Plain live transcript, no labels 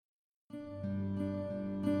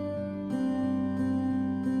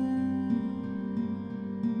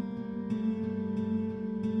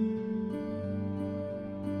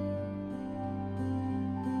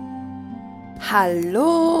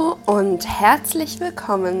Hallo und herzlich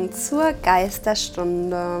willkommen zur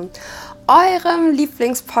Geisterstunde, eurem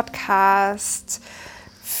Lieblingspodcast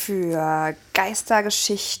für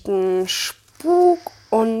Geistergeschichten, Spuk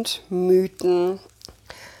und Mythen.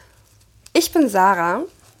 Ich bin Sarah.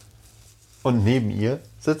 Und neben ihr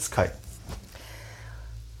sitzt Kai.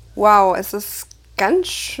 Wow, es ist ganz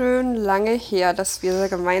schön lange her, dass wir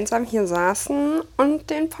gemeinsam hier saßen und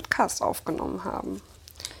den Podcast aufgenommen haben.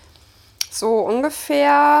 So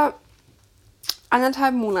ungefähr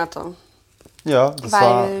 1,5 Monate. Ja, das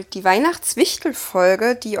Weil die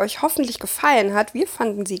Weihnachtswichtel-Folge, die euch hoffentlich gefallen hat, wir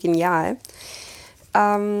fanden sie genial,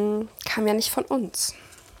 kam ja nicht von uns.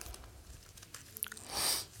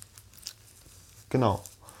 Genau.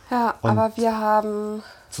 Ja, Und aber wir haben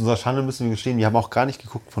zu unserer Schande müssen wir gestehen, wir haben auch gar nicht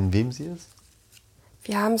geguckt, von wem sie ist.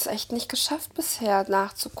 es echt nicht geschafft bisher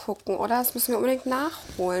nachzugucken, oder? Das müssen wir unbedingt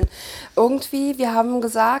nachholen. Irgendwie, wir haben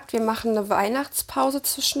gesagt, wir machen eine Weihnachtspause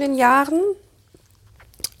zwischen den Jahren.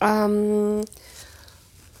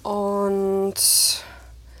 Und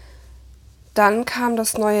dann kam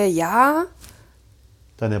das neue Jahr.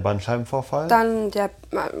 Dann der Bandscheibenvorfall. Dann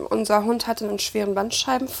unser Hund hatte einen schweren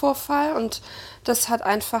Bandscheibenvorfall und das hat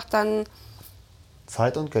einfach dann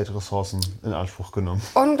Zeit- und Geldressourcen in Anspruch genommen.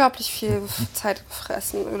 unglaublich viel Zeit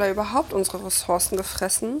gefressen oder überhaupt unsere Ressourcen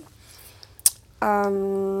gefressen.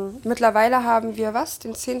 Mittlerweile haben wir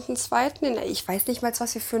den 10.2.? Ich weiß nicht mal,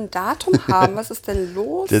 was wir für ein Datum haben. Was ist denn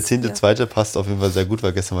los? Der 10.2. passt auf jeden Fall sehr gut,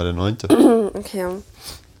 weil gestern war der 9. Okay.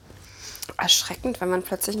 Erschreckend, wenn man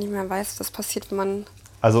plötzlich nicht mehr weiß, was passiert, wenn man...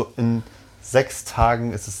 Also in 6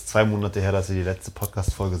 Tagen ist es 2 Monate her, dass wir die letzte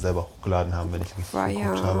Podcast-Folge selber hochgeladen haben, wenn ich richtig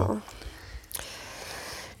geguckt habe.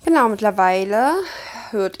 Genau, mittlerweile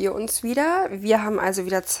hört ihr uns wieder. Wir haben also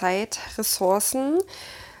wieder Zeit, Ressourcen.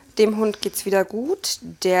 Dem Hund geht's wieder gut.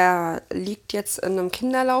 Der liegt jetzt in einem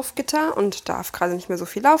Kinderlaufgitter und darf gerade nicht mehr so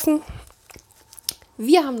viel laufen.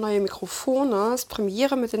 Wir haben neue Mikrofone. Das ist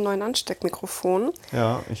Premiere mit den neuen Ansteckmikrofonen.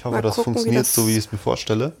 Ja, ich hoffe, Mal das gucken, funktioniert wie so, wie ich es mir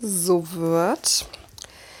vorstelle. So wird.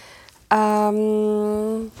 Auf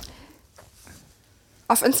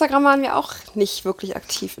Instagram waren wir auch nicht wirklich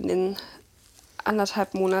aktiv in den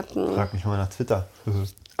 1,5 Monaten. Frag mich mal nach Twitter.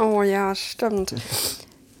 Oh ja, stimmt.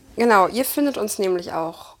 Genau, ihr findet uns nämlich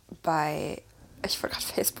auch ich wollte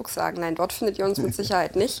gerade Facebook sagen, nein, dort findet ihr uns mit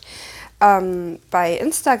Sicherheit nicht. Bei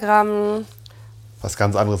Instagram. Was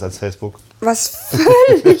ganz anderes als Facebook. Was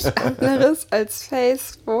völlig anderes als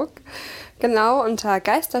Facebook. Genau, unter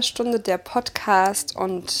Geisterstunde der Podcast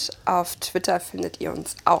und auf Twitter findet ihr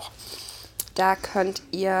uns auch. Da könnt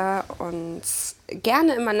ihr uns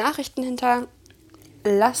gerne immer Nachrichten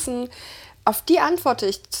hinterlassen. Auf die antworte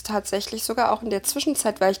ich tatsächlich sogar auch in der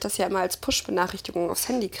Zwischenzeit, weil ich das ja immer als Push-Benachrichtigung aufs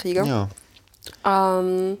Handy kriege. Ja.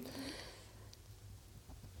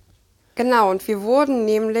 Genau, und wir wurden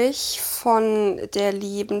nämlich von der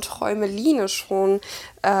lieben Träumeline schon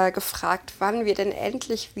gefragt, wann wir denn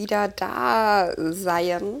endlich wieder da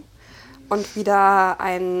seien und wieder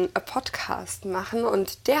einen Podcast machen.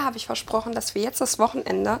 Und der habe ich versprochen, dass wir jetzt das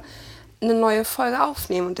Wochenende eine neue Folge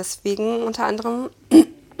aufnehmen. Und deswegen unter anderem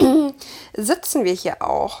sitzen wir hier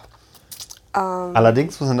auch.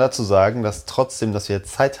 Allerdings muss man dazu sagen, dass trotzdem, dass wir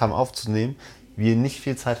jetzt Zeit haben aufzunehmen, wir nicht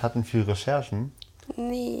viel Zeit hatten für Recherchen.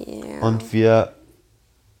 Nee. Und wir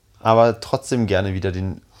aber trotzdem gerne wieder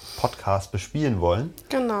den Podcast bespielen wollen.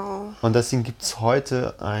 Genau. Und deswegen gibt es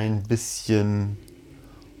heute ein bisschen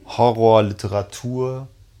Horrorliteratur,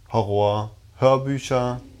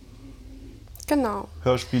 Horror-Hörbücher, Genau.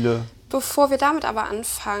 Hörspiele. Bevor wir damit aber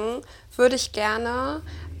anfangen, würde ich gerne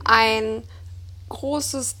ein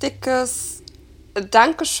großes, dickes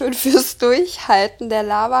Dankeschön fürs Durchhalten der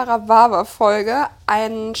Laberrhabarber2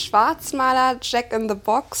 einen Schwarzmaler Jack in the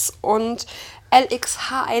Box und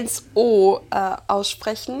LXH1O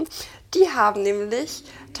aussprechen. Die haben nämlich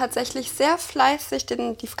tatsächlich sehr fleißig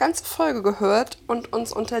die ganze Folge gehört und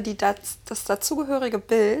uns unter das dazugehörige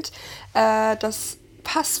Bild das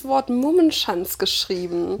Passwort Mummenschanz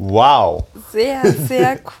geschrieben. Wow. Sehr,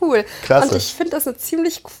 sehr cool. Klasse. Und ich finde das eine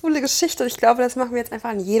ziemlich coole Geschichte. Und ich glaube, das machen wir jetzt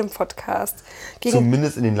einfach in jedem Podcast.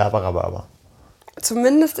 Zumindest in den Laberrhabarber.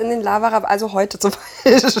 Zumindest in den Laberrhabarber, also heute zum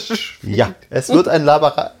Beispiel. Ja, es wird ein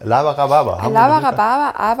Laberrhabarber. Ein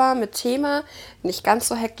Laberrhabarber, aber mit Thema nicht ganz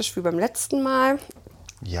so hektisch wie beim letzten Mal.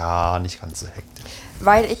 Ja, nicht ganz so hektisch.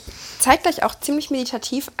 Weil ich zeitgleich auch ziemlich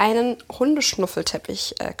meditativ einen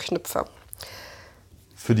Hundeschnuffelteppich knüpfe.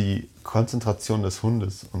 Für die Konzentration des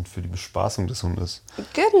Hundes und für die Bespaßung des Hundes.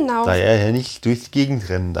 Genau. Da er ja nicht durch die Gegend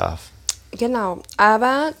rennen darf. Genau,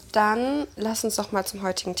 aber dann lass uns doch mal zum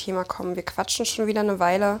heutigen Thema kommen. Wir quatschen schon wieder eine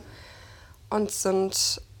Weile und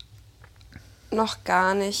sind noch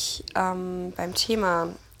gar nicht beim Thema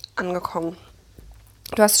angekommen.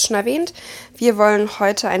 Du hast es schon erwähnt, wir wollen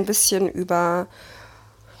heute ein bisschen über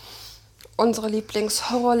unsere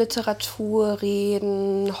Lieblingshorrorliteratur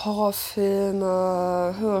reden,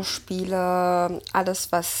 Horrorfilme, Hörspiele,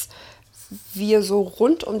 alles, was wir so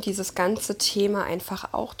rund um dieses ganze Thema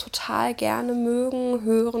einfach auch total gerne mögen,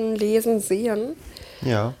 hören, lesen, sehen.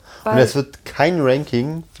 Ja, und es wird kein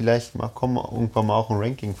Ranking, vielleicht kommen irgendwann mal auch ein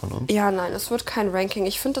Ranking von uns. Ja, nein, es wird kein Ranking.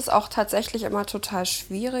 Ich finde es auch tatsächlich immer total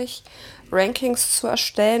schwierig, Rankings zu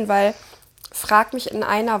erstellen, weil frag mich in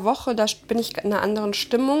einer Woche, da bin ich in einer anderen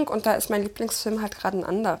Stimmung und da ist mein Lieblingsfilm halt gerade ein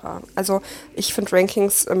anderer. Also ich finde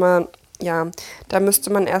Rankings immer, ja, da müsste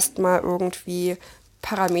man erstmal irgendwie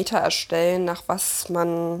Parameter erstellen, nach was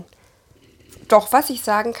man... Doch, was ich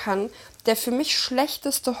sagen kann, der für mich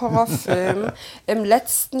schlechteste Horrorfilm im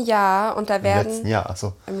letzten Jahr, und da werden... Im letzten Jahr,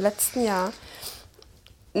 achso. Im letzten Jahr.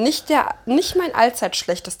 Nicht mein allzeit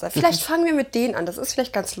schlechtester. Vielleicht fangen wir mit denen an, das ist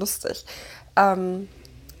vielleicht ganz lustig.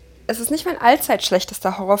 Es ist nicht mein allzeit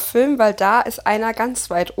schlechtester Horrorfilm, weil da ist einer ganz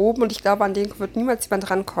weit oben und ich glaube, an den wird niemals jemand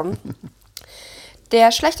rankommen.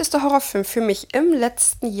 Der schlechteste Horrorfilm für mich im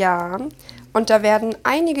letzten Jahr, und da werden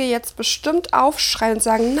einige jetzt bestimmt aufschreien und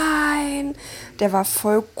sagen, nein, der war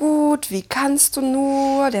voll gut, wie kannst du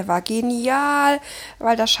nur, der war genial,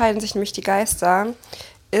 weil da scheiden sich nämlich die Geister,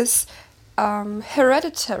 ist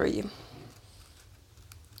Hereditary.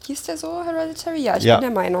 Hieß der so, Hereditary? Ja, ich bin der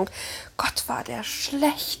Meinung. Gott, war der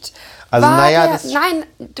schlecht. Also nein,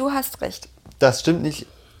 du hast recht. Das stimmt nicht.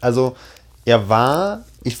 Also er war,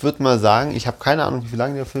 ich würde mal sagen, ich habe keine Ahnung, wie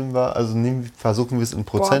lange der Film war, also versuchen wir es in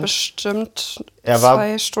Prozent. Bestimmt er war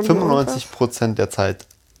 2 Stunden 95% der Zeit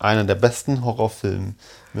einer der besten Horrorfilme,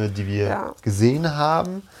 die wir gesehen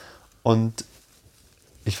haben. Und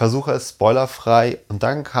ich versuche es spoilerfrei. Und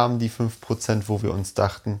dann kamen die 5%, wo wir uns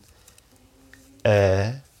dachten,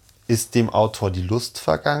 ist dem Autor die Lust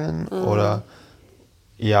vergangen? Oder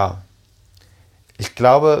ja. Ich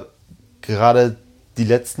glaube, gerade die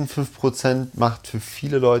letzten 5% macht für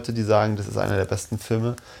viele Leute, die sagen, das ist einer der besten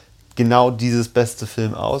Filme, genau dieses beste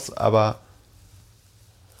Film aus. Aber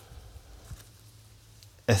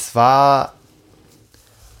es war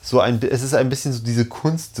so es ist ein bisschen so diese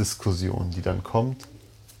Kunstdiskussion, die dann kommt.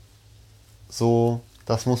 So,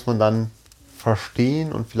 das muss man dann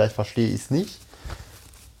verstehen und vielleicht verstehe ich es nicht.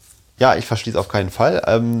 Ja, ich verstehe es auf keinen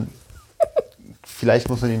Fall. Vielleicht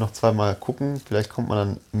muss man ihn noch zweimal gucken, vielleicht kommt man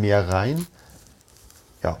dann mehr rein.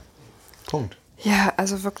 Ja, Punkt. Ja,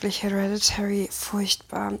 also wirklich Hereditary,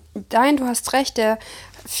 furchtbar. Nein, du hast recht, der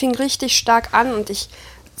fing richtig stark an und ich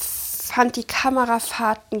fand die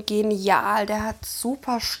Kamerafahrten genial. Der hat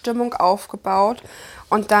super Stimmung aufgebaut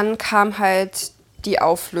und dann kam halt die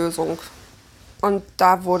Auflösung. Und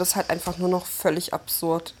da wurde es halt einfach nur noch völlig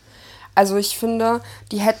absurd. Also ich finde,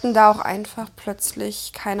 die hätten da auch einfach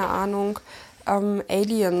plötzlich, keine Ahnung,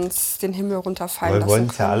 Aliens den Himmel runterfallen lassen. Wir wollen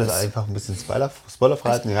es ja alles einfach ein bisschen spoilerfrei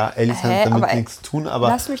halten. Ja, Aliens haben damit nichts zu tun, aber...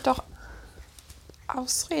 Lass mich doch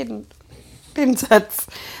ausreden, den Satz.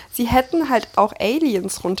 Sie hätten halt auch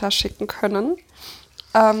Aliens runterschicken können.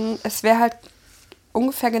 Es wäre halt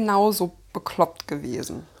ungefähr genauso bekloppt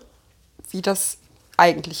gewesen, wie das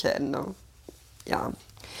eigentliche Ende. Ja,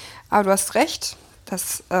 aber du hast recht,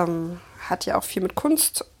 das hat ja auch viel mit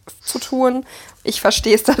Kunst zu tun. Ich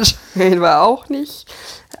verstehe es dann scheinbar auch nicht.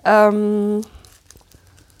 Ja,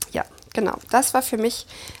 genau. Das war für mich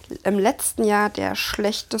im letzten Jahr der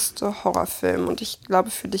schlechteste Horrorfilm und ich glaube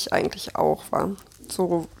für dich eigentlich auch, war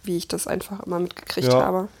so, wie ich das einfach immer mitgekriegt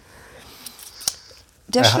habe.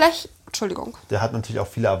 Entschuldigung. Der hat natürlich auch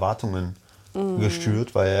viele Erwartungen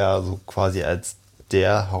geschürt, weil er ja so quasi als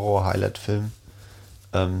der Horror-Highlight-Film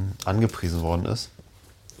angepriesen worden ist.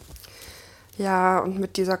 Ja, und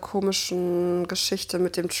mit dieser komischen Geschichte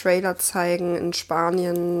mit dem Trailer zeigen in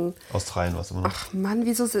Spanien. Australien war es immer noch. Ach Mann,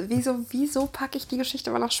 wieso packe ich die Geschichte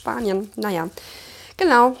immer nach Spanien? Naja,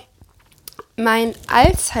 genau. Mein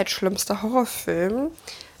allzeit schlimmster Horrorfilm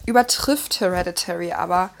übertrifft Hereditary,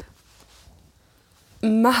 aber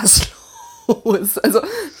maßlos. Also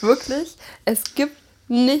wirklich, es gibt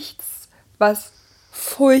nichts, was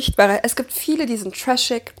furchtbarer. Es gibt viele, die sind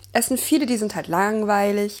trashig. Es sind viele, die sind halt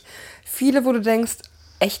langweilig. Viele, wo du denkst,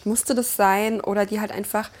 echt musste das sein? Oder die halt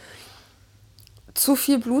einfach zu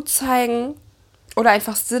viel Blut zeigen. Oder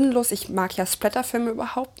einfach sinnlos. Ich mag ja Splatterfilme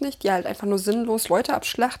überhaupt nicht, die halt einfach nur sinnlos Leute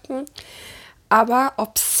abschlachten. Aber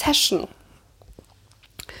Obsession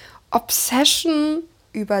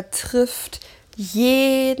übertrifft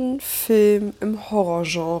jeden Film im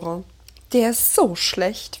Horrorgenre. Der ist so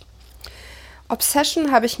schlecht.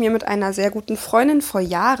 Obsession habe ich mir mit einer sehr guten Freundin vor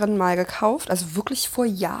Jahren mal gekauft. Also wirklich vor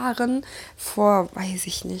Jahren, weiß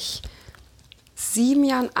ich nicht, 7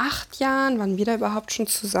 Jahren, 8 Jahren. Waren wir da überhaupt schon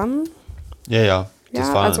zusammen? Ja.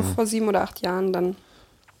 Ja, also vor 7 oder 8 Jahren dann.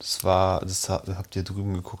 Das habt ihr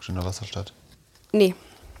drüben geguckt in der Wasserstadt? Nee.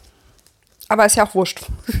 Aber ist ja auch wurscht,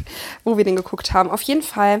 wo wir den geguckt haben. Auf jeden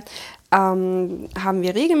Fall haben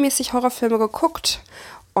wir regelmäßig Horrorfilme geguckt.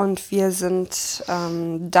 Und wir sind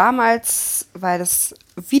damals, weil das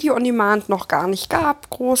Video on Demand noch gar nicht gab,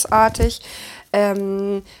 großartig,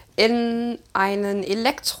 in einen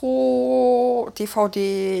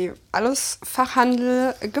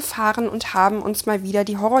Elektro-DVD-Alles-Fachhandel gefahren und haben uns mal wieder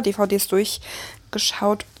die Horror-DVDs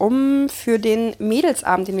durchgeschaut, um für den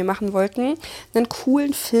Mädelsabend, den wir machen wollten, einen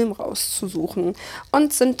coolen Film rauszusuchen.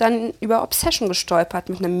 Und sind dann über Obsession gestolpert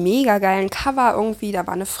mit einem mega geilen Cover irgendwie. Da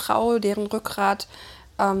war eine Frau, deren Rückgrat...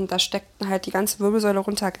 Da steckten halt die ganze Wirbelsäule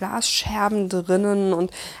runter, Glasscherben drinnen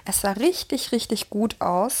und es sah richtig, richtig gut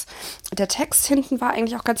aus. Der Text hinten war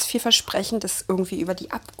eigentlich auch ganz vielversprechend, ist irgendwie über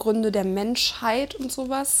die Abgründe der Menschheit und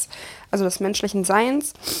sowas, also des menschlichen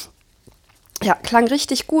Seins. Ja, klang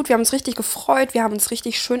richtig gut, wir haben uns richtig gefreut, wir haben uns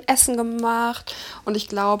richtig schön Essen gemacht und ich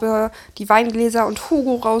glaube, die Weingläser und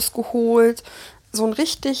Hugo rausgeholt. So einen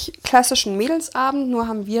richtig klassischen Mädelsabend, nur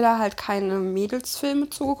haben wir da halt keine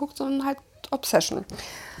Mädelsfilme zugeguckt, sondern halt Obsession.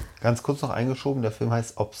 Ganz kurz noch eingeschoben, der Film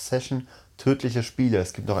heißt Obsession, tödliche Spiele.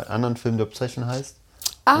 Es gibt noch einen anderen Film, der Obsession heißt.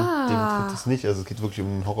 Und den gibt es nicht, also es geht wirklich um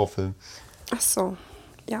einen Horrorfilm. Ach so.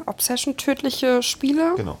 Ja, Obsession, tödliche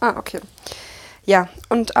Spiele. Genau. Ah, okay. Ja,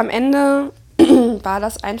 und am Ende war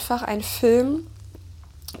das einfach ein Film,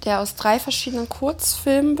 der aus 3 verschiedenen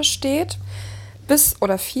Kurzfilmen besteht. 3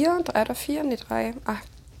 oder 4? Nee, 3.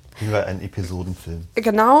 Ein Episodenfilm.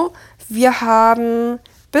 Genau. Wir haben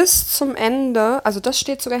bis zum Ende, also das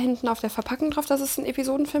steht sogar hinten auf der Verpackung drauf, dass es ein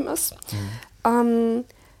Episodenfilm ist.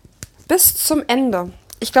 Bis zum Ende.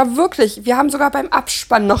 Ich glaube wirklich, wir haben sogar beim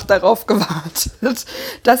Abspann noch darauf gewartet,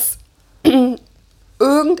 dass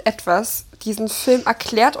irgendetwas diesen Film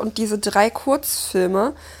erklärt und diese 3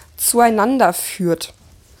 Kurzfilme zueinander führt,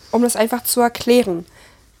 um das einfach zu erklären.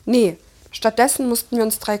 Nee, stattdessen mussten wir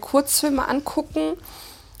uns 3 Kurzfilme angucken,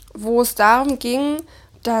 wo es darum ging,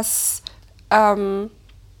 dass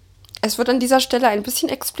es wird an dieser Stelle ein bisschen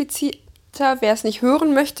expliziter. Wer es nicht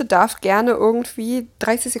hören möchte, darf gerne irgendwie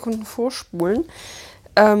 30 Sekunden vorspulen.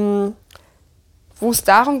 Wo es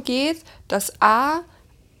darum geht, dass ein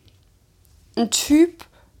Typ,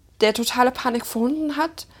 der totale Panik vor Hunden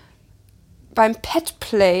hat, beim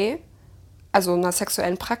Petplay, also einer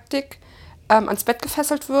sexuellen Praktik, ans Bett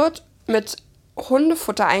gefesselt wird, mit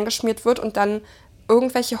Hundefutter eingeschmiert wird und dann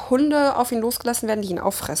irgendwelche Hunde auf ihn losgelassen werden, die ihn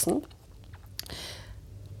auffressen.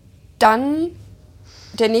 Dann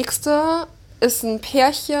der nächste ist ein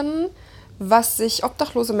Pärchen, was sich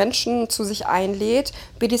obdachlose Menschen zu sich einlädt,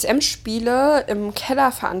 BDSM-Spiele im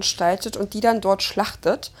Keller veranstaltet und die dann dort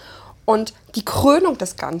schlachtet. Und die Krönung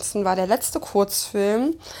des Ganzen war der letzte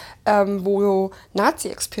Kurzfilm, wo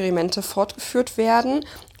Nazi-Experimente fortgeführt werden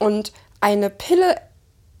und eine Pille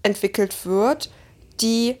entwickelt wird,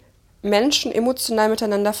 die Menschen emotional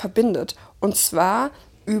miteinander verbindet. Und zwar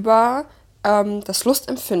über das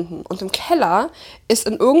Lustempfinden. Und im Keller ist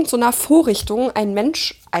in irgendeiner Vorrichtung ein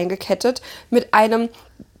Mensch eingekettet mit einem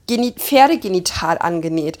Pferdegenital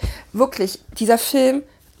angenäht. Wirklich, dieser Film,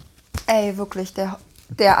 wirklich der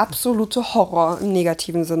absolute Horror im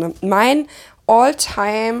negativen Sinne. Mein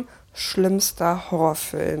all-time schlimmster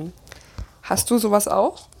Horrorfilm. Hast du sowas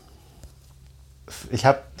auch? Ich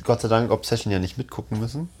habe Gott sei Dank Obsession ja nicht mitgucken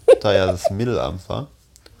müssen, da ja das Mittelabend war.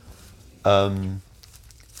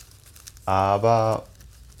 Aber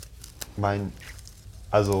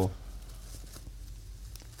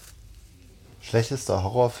schlechtester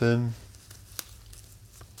Horrorfilm,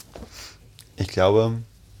 ich glaube,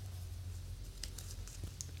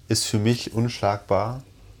 ist für mich unschlagbar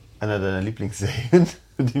einer deiner Lieblingsserien,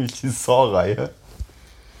 nämlich die Saw-Reihe.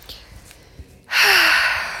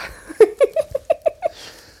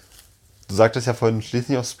 Du sagtest ja vorhin, schließ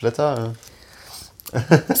nicht aufs Blätter.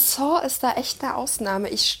 Saw ist da echt eine Ausnahme.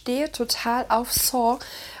 Ich stehe total auf Saw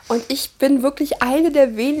und ich bin wirklich eine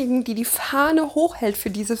der wenigen, die die Fahne hochhält für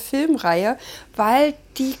diese Filmreihe, weil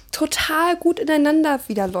die total gut ineinander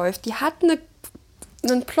wieder läuft. Die hat einen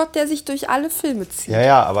Plot, der sich durch alle Filme zieht.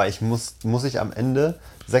 Ja, aber muss ich am Ende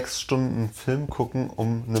 6 Stunden Film gucken,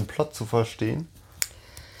 um einen Plot zu verstehen?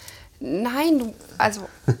 Nein,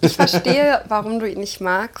 ich verstehe, warum du ihn nicht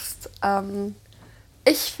magst.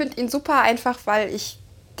 Ich finde ihn super einfach, weil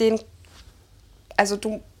du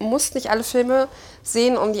musst nicht alle Filme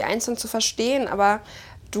sehen, um die einzeln zu verstehen, aber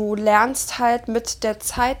du lernst halt mit der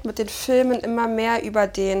Zeit, mit den Filmen immer mehr über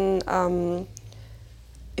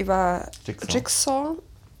über Jigsaw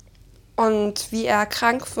und wie er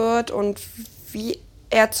krank wird und wie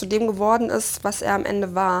er zu dem geworden ist, was er am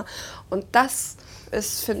Ende war. Und das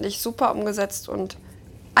ist, finde ich, super umgesetzt und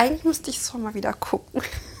eigentlich müsste ich es mal wieder gucken.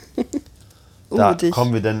 Da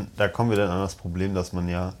kommen wir dann an das Problem, dass man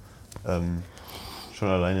ja schon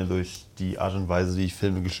alleine durch die Art und Weise, wie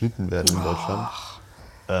Filme geschnitten werden in Deutschland,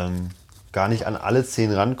 gar nicht an alle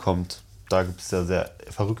Szenen rankommt. Da gibt es ja sehr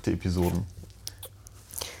verrückte Episoden.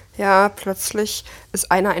 Ja, plötzlich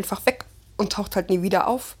ist einer einfach weg und taucht halt nie wieder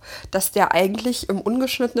auf. Dass der eigentlich im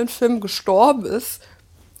ungeschnittenen Film gestorben ist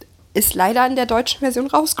leider in der deutschen Version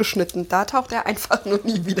rausgeschnitten. Da taucht er einfach nur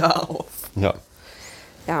nie wieder auf. Ja.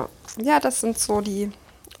 Ja, das sind so die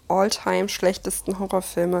all-time schlechtesten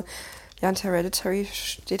Horrorfilme. Ja, und Hereditary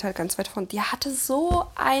steht halt ganz weit vorne. Der hatte so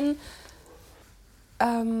ein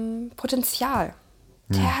Potenzial.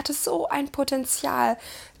 Der hatte so ein Potenzial.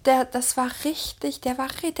 Der hat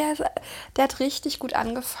richtig gut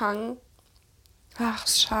angefangen. Ach,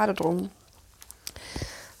 ist schade drum.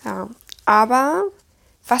 Ja, aber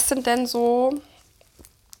was sind denn so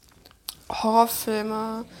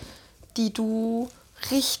Horrorfilme, die du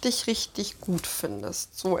richtig, richtig gut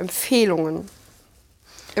findest? So Empfehlungen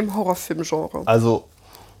im Horrorfilmgenre. Also,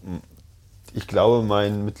 ich glaube,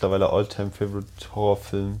 mein mittlerweile All-Time-Favorite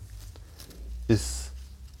Horrorfilm ist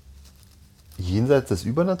Jenseits des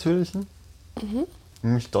Übernatürlichen,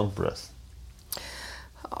 nämlich Don't Breath.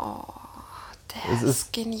 Der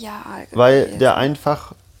ist genial gewesen. Weil der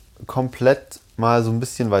einfach komplett mal so ein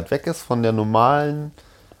bisschen weit weg ist von der normalen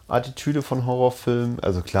Attitüde von Horrorfilmen.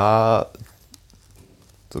 Also klar,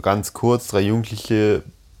 so ganz kurz, 3 Jugendliche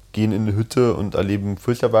gehen in eine Hütte und erleben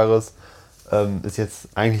Furchtbares, ist jetzt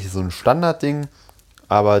eigentlich so ein Standardding,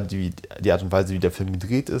 aber die Art und Weise, wie der Film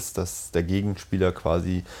gedreht ist, dass der Gegenspieler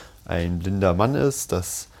quasi ein blinder Mann ist,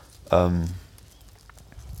 dass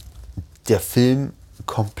der Film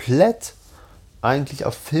komplett eigentlich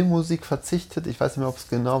auf Filmmusik verzichtet. Ich weiß nicht mehr, ob es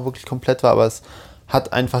genau wirklich komplett war, aber es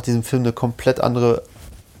hat einfach diesem Film eine komplett andere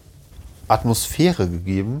Atmosphäre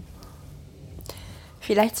gegeben.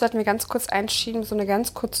 Vielleicht sollten wir ganz kurz einschieben, so eine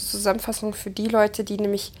ganz kurze Zusammenfassung für die Leute, die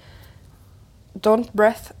nämlich Don't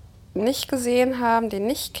Breath nicht gesehen haben, den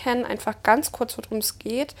nicht kennen, einfach ganz kurz, worum es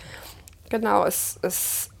geht. Genau, es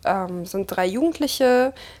sind 3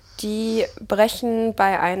 Jugendliche, die brechen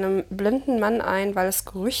bei einem blinden Mann ein, weil es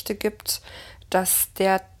Gerüchte gibt, dass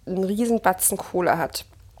der einen riesen Batzen Kohle hat.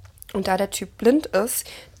 Und da der Typ blind ist,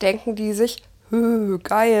 denken die sich,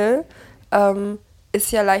 geil,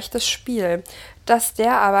 ist ja leichtes Spiel. Dass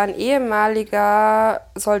der aber ein ehemaliger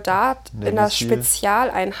Soldat in der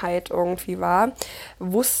Spezialeinheit irgendwie war,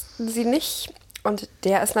 wussten sie nicht. Und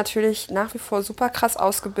der ist natürlich nach wie vor super krass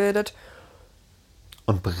ausgebildet.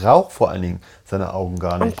 Und braucht vor allen Dingen seine Augen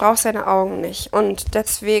gar nicht. Und braucht seine Augen nicht. Und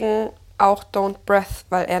deswegen auch Don't Breath,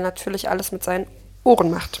 weil er natürlich alles mit seinen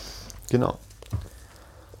Ohren macht. Genau.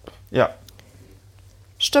 Ja.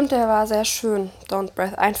 Stimmt, der war sehr schön, Don't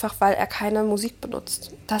Breath, einfach weil er keine Musik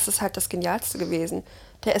benutzt. Das ist halt das Genialste gewesen.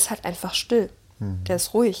 Der ist halt einfach still. Der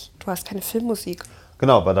ist ruhig. Du hast keine Filmmusik.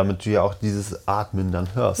 Genau, weil damit du ja auch dieses Atmen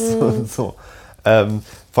dann hörst. Und so.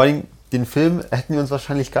 Vor allem den Film hätten wir uns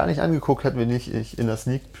wahrscheinlich gar nicht angeguckt, hätten wir nicht in der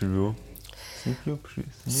Sneak Preview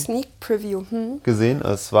gesehen.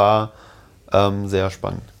 Es war sehr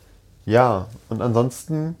spannend. Ja, und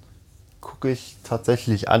ansonsten gucke ich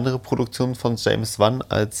tatsächlich andere Produktionen von James Wan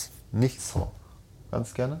als nicht so.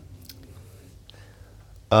 Ganz gerne.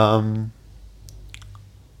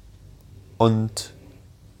 Und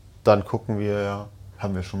dann gucken wir, ja,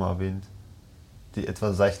 haben wir schon mal erwähnt, die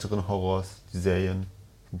etwas seichteren Horrors, die Serien,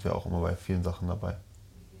 sind wir auch immer bei vielen Sachen dabei.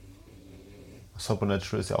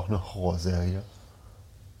 Supernatural ist ja auch eine Horrorserie.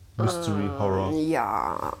 Mystery Horror.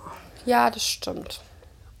 Ja, das stimmt.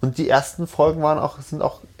 Und die ersten Folgen sind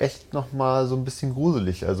auch echt nochmal so ein bisschen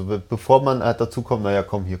gruselig. Also bevor man halt dazu kommt, naja,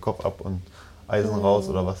 komm, hier Kopf ab und Eisen raus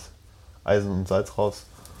oder was? Eisen und Salz raus.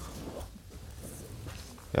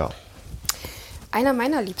 Ja. Einer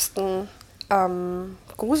meiner liebsten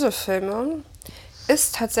Gruselfilme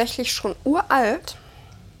ist tatsächlich schon uralt,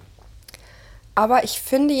 aber ich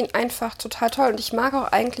finde ihn einfach total toll und ich mag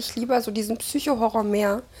auch eigentlich lieber so diesen Psycho-Horror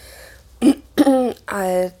mehr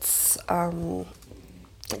als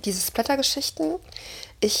diese Splatter-Geschichten.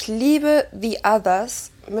 Ich liebe The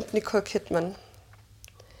Others mit Nicole Kidman.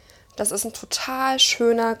 Das ist ein total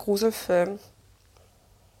schöner Gruselfilm.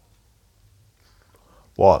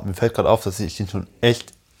 Boah, mir fällt gerade auf, dass ich den schon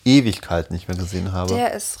echt Ewigkeit nicht mehr gesehen habe.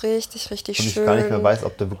 Der ist richtig, richtig und schön. ich gar nicht mehr weiß,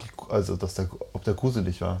 ob der wirklich, ob der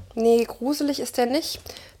gruselig war. Nee, gruselig ist der nicht.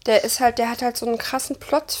 Der hat halt so einen krassen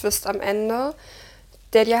Plot-Twist am Ende,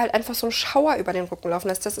 der dir halt einfach so einen Schauer über den Rücken laufen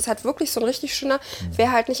lässt. Das ist halt wirklich so ein richtig schöner,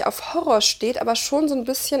 wer halt nicht auf Horror steht, aber schon so ein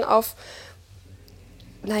bisschen auf,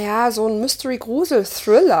 naja, so ein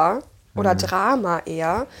Mystery-Grusel-Thriller oder Drama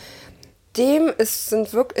eher, dem ist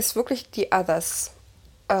wirklich die Others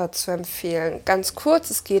zu empfehlen. Ganz kurz,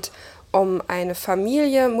 es geht um eine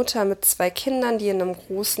Familie, Mutter mit 2 Kindern, die in einem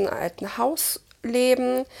großen alten Haus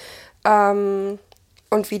leben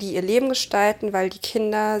und wie die ihr Leben gestalten, weil die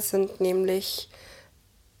Kinder sind nämlich,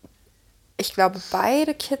 ich glaube,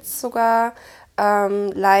 beide Kids sogar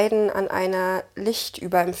leiden an einer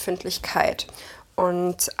Lichtüberempfindlichkeit.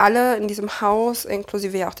 Und alle in diesem Haus,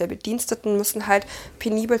 inklusive ja auch der Bediensteten, müssen halt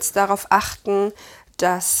penibelst darauf achten,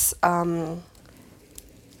 dass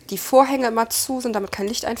die Vorhänge immer zu sind, damit kein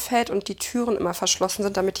Licht einfällt und die Türen immer verschlossen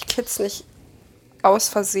sind, damit die Kids nicht aus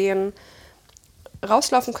Versehen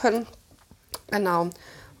rauslaufen können. Genau.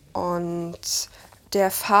 Und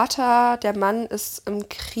der Vater, der Mann, ist im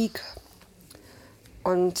Krieg.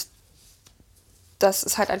 Und das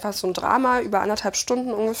ist halt einfach so ein Drama über 1,5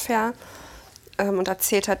 Stunden ungefähr. Und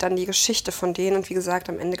erzählt halt dann die Geschichte von denen. Und wie gesagt,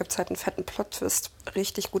 am Ende gibt es halt einen fetten Plot-Twist.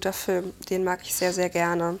 Richtig guter Film. Den mag ich sehr, sehr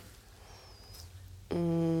gerne.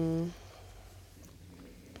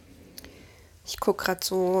 Ich gucke gerade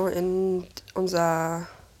so in unser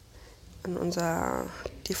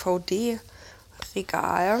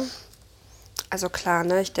DVD-Regal. Also klar,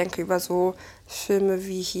 ne, ich denke über so Filme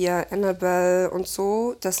wie hier Annabelle und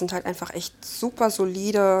so. Das sind halt einfach echt super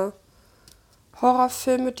solide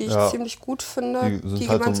Horrorfilme, die ich ziemlich gut finde. Die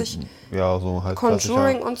halt man sich so halt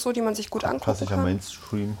Conjuring und so, die man sich gut angucken klassischer kann.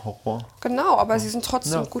 Mainstream-Horror. Genau, aber sie sind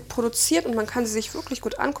trotzdem gut produziert und man kann sie sich wirklich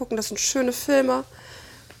gut angucken. Das sind schöne Filme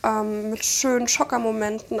mit schönen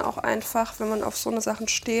Schockermomenten auch einfach, wenn man auf so eine Sachen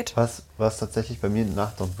steht. Was tatsächlich bei mir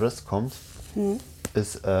nach Don't Rest kommt,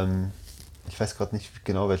 ist, ich weiß gerade nicht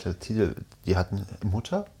genau, welcher Titel die hatten.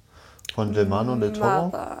 Mutter? Von Germano del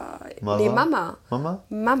Toro? Nee, Mama. Mama?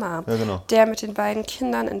 Mama. Ja, genau. Der mit den beiden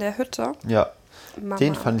Kindern in der Hütte. Ja. Mama.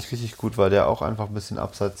 Den fand ich richtig gut, weil der auch einfach ein bisschen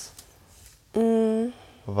abseits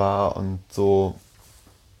war und so.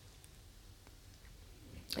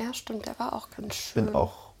 Ja, stimmt, der war auch ganz schön.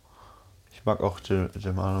 Ich mag auch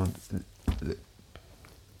Germano.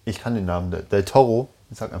 Ich kann den Namen, del Toro,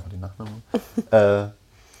 ich sag einfach den Nachnamen.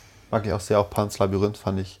 Mag ich auch sehr, auch Pans Labyrinth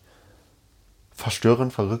fand ich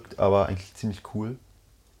verstörend, verrückt, aber eigentlich ziemlich cool.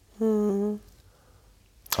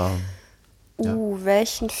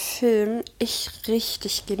 Welchen Film ich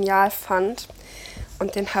richtig genial fand.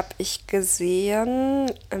 Und den habe ich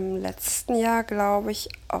gesehen im letzten Jahr, glaube ich,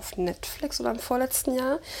 auf Netflix oder im vorletzten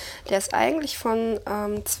Jahr. Der ist eigentlich von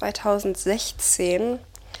 2016,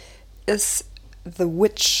 ist The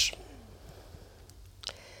Witch.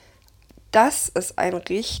 Das ist ein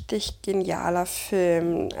richtig genialer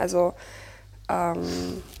Film. Also,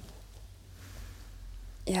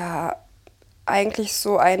 eigentlich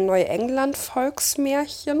so ein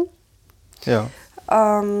Neuengland-Volksmärchen. Ja.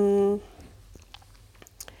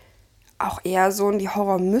 Auch eher so in die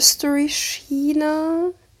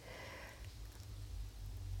Horror-Mystery-Schiene.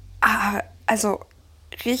 Also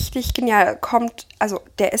richtig genial.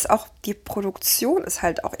 Der ist auch, die Produktion ist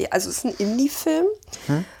halt auch eher, also es ist ein Indie-Film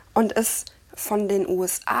und ist von den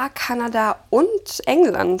USA, Kanada und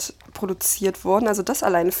England produziert worden. Also das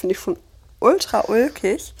alleine finde ich schon ultra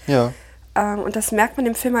ulkig. Ja. Und das merkt man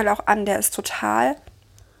dem Film halt auch an. Der ist total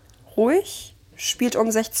ruhig, spielt um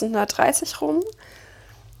 1630 rum.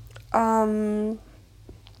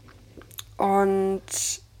 Und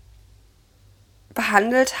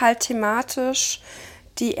behandelt halt thematisch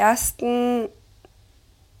die ersten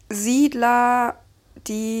Siedler,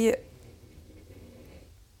 die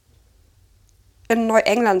in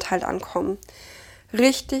Neuengland halt ankommen.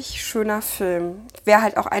 Richtig schöner Film. Wer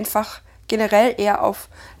halt auch einfach generell eher auf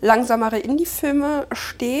langsamere Indie-Filme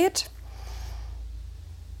steht,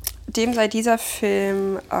 dem sei dieser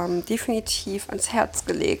Film definitiv ans Herz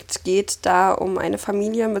gelegt. Geht da um eine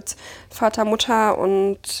Familie mit Vater, Mutter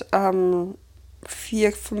und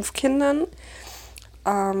 4, 5 Kindern.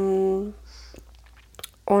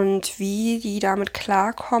 Und wie die damit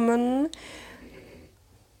klarkommen,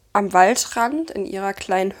 am Waldrand in ihrer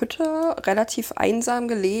kleinen Hütte, relativ einsam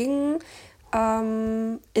gelegen,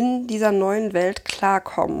 in dieser neuen Welt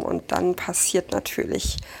klarkommen. Und dann passiert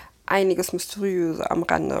natürlich einiges Mysteriöse am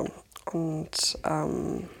Rande. Und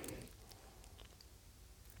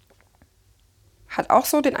hat auch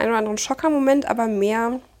so den einen oder anderen Schockermoment, aber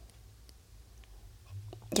mehr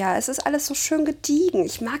Ja, es ist alles so schön gediegen.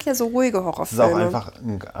 Ich mag ja so ruhige Es ist Horrorfilme. auch einfach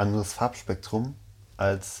ein anderes Farbspektrum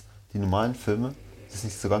als die normalen Filme. Es ist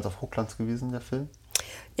nicht so ganz auf Hochglanz gewesen, der Film.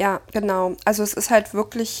 Ja, genau. Also es ist halt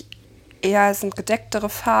wirklich eher, es sind gedecktere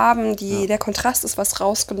Farben, der Kontrast ist was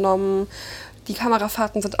rausgenommen. Die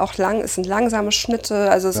Kamerafahrten sind auch lang, es sind langsame Schnitte.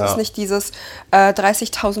 Also es ist nicht dieses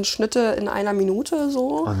 30.000 Schnitte in einer Minute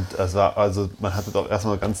so. Und man hatte doch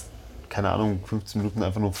erstmal ganz, keine Ahnung, 15 Minuten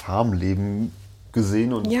einfach nur Farbenleben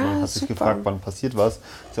gesehen und man hat sich gefragt, wann passiert was.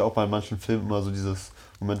 Ist ja auch bei manchen Filmen immer so dieses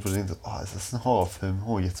Moment, wo du denkst, oh, es ist ein Horrorfilm,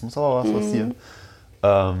 oh, jetzt muss aber was passieren.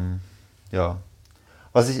 Ja.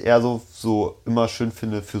 Was ich eher so immer schön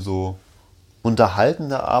finde für so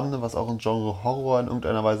unterhaltende Abende, was auch in Genre Horror in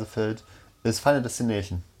irgendeiner Weise fällt, ist Final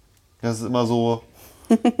Destination. Das ist immer so,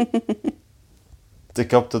 ich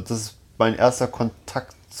glaube, das ist mein erster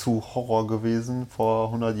Kontakt zu Horror gewesen vor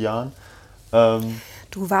 100 Jahren.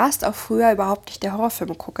 Du warst auch früher überhaupt nicht der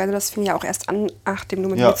Horrorfilme-Gucker. Also das fing ja auch erst an, nachdem du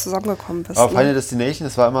mit mir zusammengekommen bist. Aber Final Destination,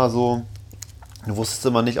 es war immer so, du wusstest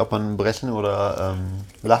immer nicht, ob man brechen oder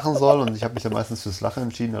lachen soll. Und ich habe mich dann meistens fürs Lachen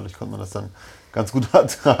entschieden. Dadurch konnte man das dann ganz gut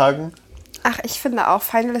ertragen. Ach, ich finde auch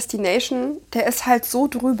Final Destination, der ist halt so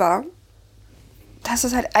drüber, dass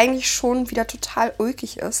es halt eigentlich schon wieder total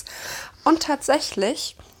ulkig ist. Und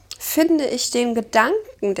tatsächlich finde ich den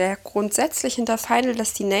Gedanken, der grundsätzlich hinter Final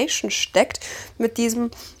Destination steckt, mit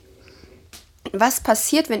diesem, was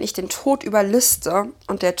passiert, wenn ich den Tod überliste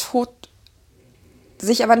und der Tod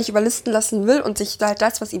sich aber nicht überlisten lassen will und sich halt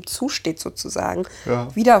das, was ihm zusteht sozusagen,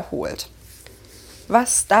 wiederholt.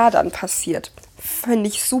 Was da dann passiert, finde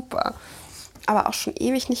ich super. Aber auch schon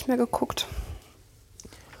ewig nicht mehr geguckt.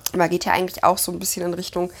 Aber geht ja eigentlich auch so ein bisschen in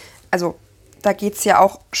Richtung, also da geht es ja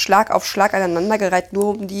auch Schlag auf Schlag aneinandergereiht nur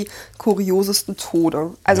um die kuriosesten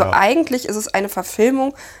Tode. Also eigentlich ist es eine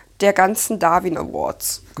Verfilmung der ganzen Darwin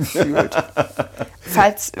Awards gefühlt.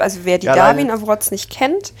 Also wer die Darwin Awards nicht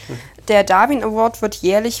kennt, der Darwin Award wird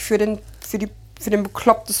jährlich für den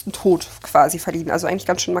beklopptesten Tod quasi verliehen. Also eigentlich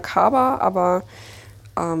ganz schön makaber, aber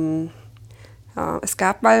es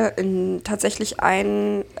gab mal tatsächlich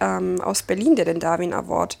einen aus Berlin, der den Darwin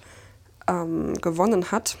Award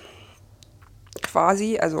gewonnen hat.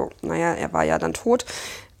 Quasi, also naja, er war ja dann tot.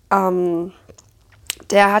 Der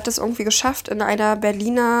hat es irgendwie geschafft, in einer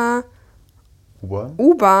Berliner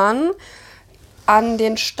U-Bahn an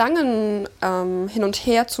den Stangen hin und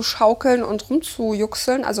her zu schaukeln und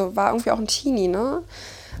rumzujuxeln. Also war irgendwie auch ein Teenie, ne?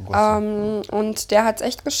 Und der hat es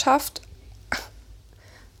echt geschafft,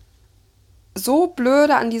 so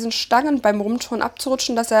blöde an diesen Stangen beim Rumtouren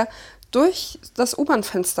abzurutschen, dass er durch das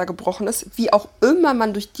U-Bahn-Fenster gebrochen ist, wie auch immer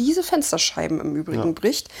man durch diese Fensterscheiben im Übrigen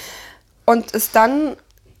bricht, und ist dann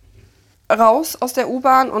raus aus der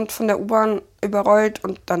U-Bahn und von der U-Bahn überrollt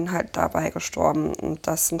und dann halt dabei gestorben. Und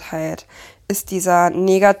das ist dieser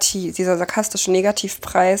sarkastische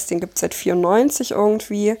Negativpreis, den gibt es seit 1994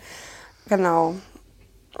 irgendwie. Genau.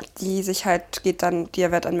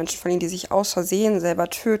 Der wird an Menschen verliehen, die sich aus Versehen selber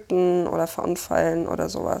töten oder verunfallen oder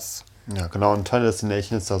sowas. Ja, genau. Und Final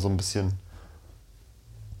Destination ist da so ein bisschen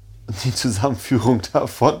die Zusammenführung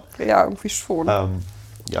davon. Ja, irgendwie schon.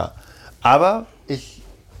 Ja. Aber ich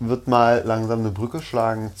würde mal langsam eine Brücke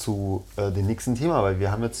schlagen zu dem nächsten Thema, weil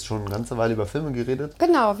wir haben jetzt schon eine ganze Weile über Filme geredet.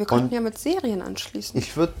 Genau, wir könnten ja mit Serien anschließen.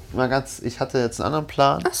 Ich hatte jetzt einen anderen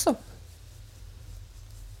Plan. Ach so.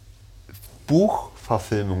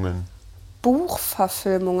 Buchverfilmungen.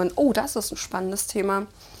 Oh, das ist ein spannendes Thema.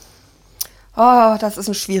 Oh, das ist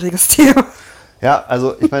ein schwieriges Thema. Ja,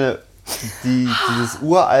 also ich meine, dieses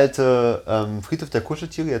uralte Friedhof der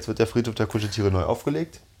Kuscheltiere, jetzt wird der Friedhof der Kuscheltiere neu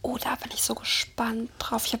aufgelegt. Oh, da bin ich so gespannt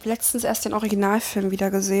drauf. Ich habe letztens erst den Originalfilm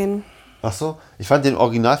wieder gesehen. Ach so, ich fand den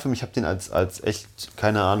Originalfilm, ich habe den als echt,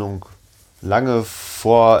 keine Ahnung, lange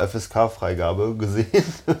vor FSK-Freigabe gesehen,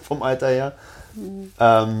 vom Alter her.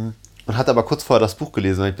 Und hatte aber kurz vorher das Buch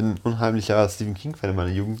gelesen. Ich bin ein unheimlicher Stephen King-Fan in meiner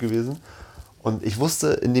Jugend gewesen. Und ich wusste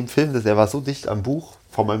in dem Film, dass er war so dicht am Buch,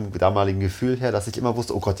 von meinem damaligen Gefühl her, dass ich immer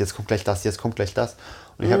wusste, oh Gott, jetzt kommt gleich das, jetzt kommt gleich das.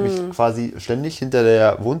 Und ich habe mich quasi ständig hinter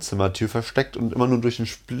der Wohnzimmertür versteckt und immer nur durch den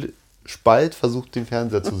Spalt versucht, den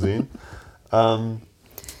Fernseher zu sehen.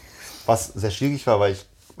 Was sehr schwierig war,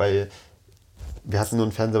 weil wir hatten nur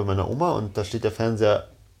einen Fernseher bei meiner Oma und da steht der Fernseher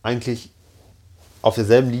eigentlich auf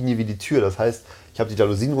derselben Linie wie die Tür. Das heißt, ich habe die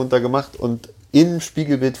Jalousien runtergemacht und im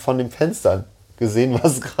Spiegelbild von den Fenstern gesehen,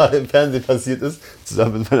 was gerade im Fernsehen passiert ist,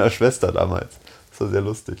 zusammen mit meiner Schwester damals. Das war sehr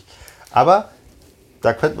lustig. Aber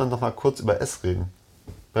da könnte man noch mal kurz über Es reden,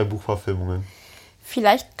 bei Buchverfilmungen.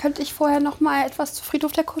 Vielleicht könnte ich vorher noch mal etwas zu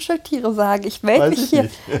Friedhof der Kuscheltiere sagen. Ich melde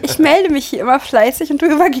mich hier immer fleißig und du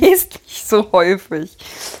übergehst mich so häufig.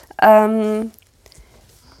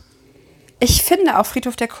 Ich finde auch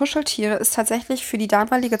Friedhof der Kuscheltiere ist tatsächlich für die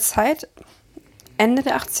damalige Zeit Ende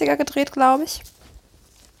der 80er gedreht, glaube ich.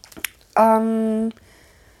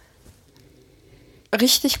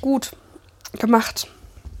 Richtig gut gemacht.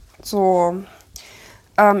 So,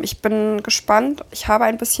 ich bin gespannt. Ich habe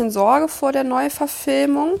ein bisschen Sorge vor der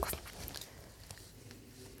Neuverfilmung.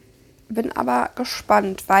 Bin aber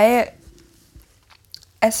gespannt, weil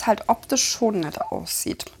es halt optisch schon nett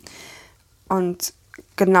aussieht. Und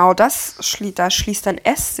genau da schließt dann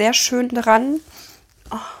Es sehr schön dran.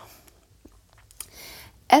 Oh.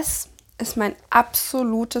 Es ist mein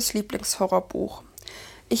absolutes Lieblingshorrorbuch.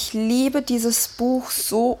 Ich liebe dieses Buch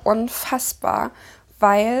so unfassbar,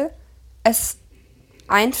 weil es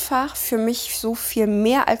einfach für mich so viel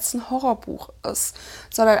mehr als ein Horrorbuch ist,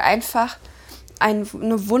 sondern einfach eine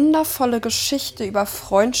wundervolle Geschichte über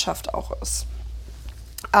Freundschaft auch ist.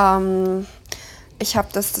 Ich habe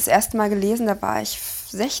das erste Mal gelesen, da war ich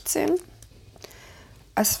 16.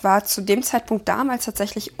 Es war zu dem Zeitpunkt damals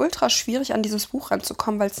tatsächlich ultra schwierig, an dieses Buch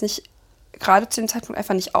ranzukommen, weil es nicht gerade zu dem Zeitpunkt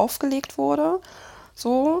einfach nicht aufgelegt wurde.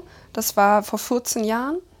 So, das war vor 14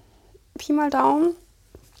 Jahren, Pi mal Daumen.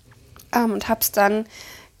 Und habe es dann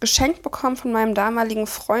geschenkt bekommen von meinem damaligen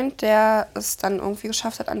Freund, der es dann irgendwie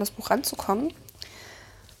geschafft hat, an das Buch ranzukommen.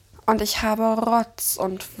 Und ich habe Rotz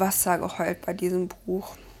und Wasser geheult bei diesem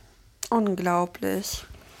Buch. Unglaublich.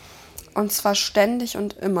 Und zwar ständig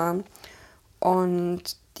und immer.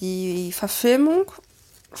 Und die Verfilmung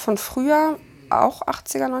von früher, auch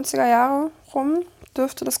 80er, 90er Jahre rum,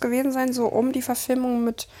 dürfte das gewesen sein, so um die Verfilmung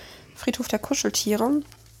mit Friedhof der Kuscheltiere.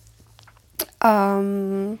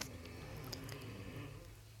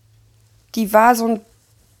 Die war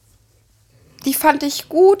die fand ich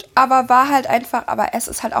gut, aber war halt einfach, aber es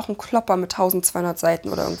ist halt auch ein Klopper mit 1200 Seiten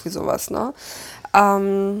oder irgendwie sowas, ne?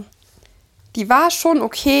 Die war schon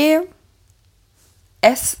okay.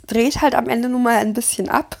 Es dreht halt am Ende nun mal ein bisschen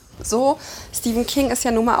ab. So, Stephen King ist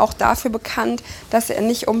ja nun mal auch dafür bekannt, dass er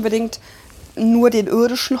nicht unbedingt nur den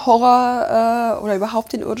irdischen Horror oder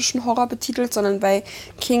überhaupt den irdischen Horror betitelt, sondern bei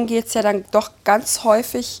King geht es ja dann doch ganz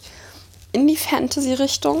häufig in die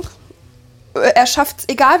Fantasy-Richtung. Er schafft es,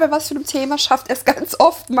 egal bei was für einem Thema, schafft es ganz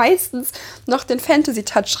oft meistens noch den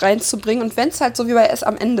Fantasy-Touch reinzubringen. Und wenn es halt so wie bei Es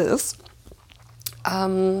am Ende ist,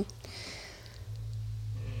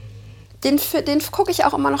 den gucke ich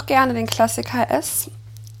auch immer noch gerne, den Klassiker Es.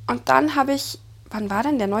 Und dann habe ich, wann war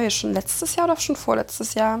denn der neue? Schon letztes Jahr oder schon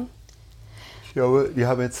vorletztes Jahr? Ich glaube, wir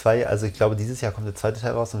haben jetzt ich glaube, dieses Jahr kommt der zweite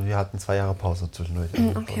Teil raus und wir hatten 2 Jahre Pause zwischendurch.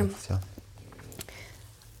 Okay.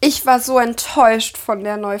 Ich war so enttäuscht von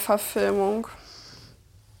der Neuverfilmung.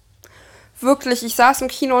 Wirklich, ich saß im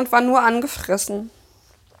Kino und war nur angefressen.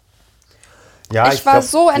 Ja, ich war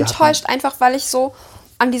so enttäuscht, einfach weil ich so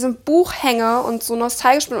an diesem Buch hänge und so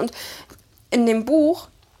nostalgisch bin. Und in dem Buch,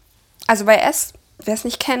 also bei Es, wer es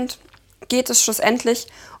nicht kennt, geht es schlussendlich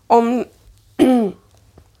um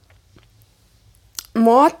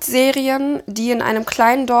Mordserien, die in einem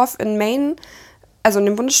kleinen Dorf in Maine, also in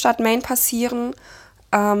dem Bundesstaat Maine passieren,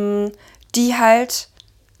 die halt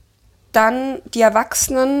dann die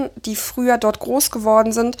Erwachsenen, die früher dort groß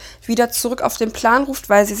geworden sind, wieder zurück auf den Plan ruft,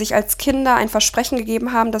 weil sie sich als Kinder ein Versprechen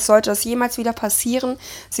gegeben haben, dass sollte das jemals wieder passieren,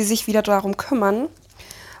 sie sich wieder darum kümmern.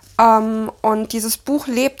 Und dieses Buch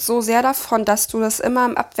lebt so sehr davon, dass du das immer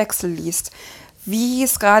im Abwechsel liest, wie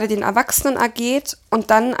es gerade den Erwachsenen ergeht und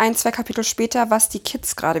dann 1, 2 Kapitel später, was die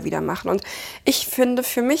Kids gerade wieder machen. Und ich finde,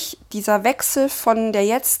 für mich, dieser Wechsel von der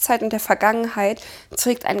Jetztzeit und der Vergangenheit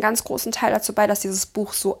trägt einen ganz großen Teil dazu bei, dass dieses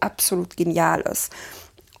Buch so absolut genial ist.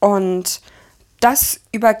 Und das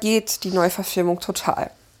übergeht die Neuverfilmung total.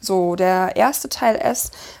 So, der erste Teil Es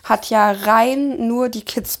hat ja rein nur die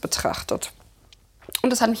Kids betrachtet. Und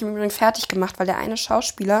das hat mich im Übrigen fertig gemacht, weil der eine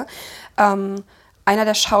Schauspieler, einer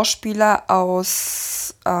der Schauspieler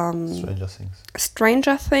aus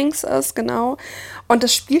Stranger Things ist, genau. Und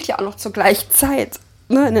das spielt ja auch noch zur gleichen Zeit,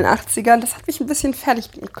 ne, in den 80ern. Das hat mich ein bisschen fertig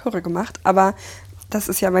mit Kurre gemacht, aber das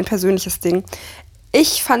ist ja mein persönliches Ding.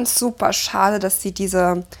 Ich fand es super schade, dass sie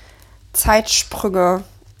diese Zeitsprünge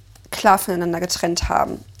klar voneinander getrennt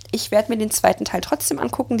haben. Ich werde mir den zweiten Teil trotzdem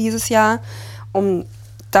angucken dieses Jahr.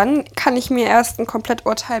 Dann kann ich mir erst ein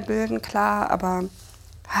Kompletturteil bilden, klar, aber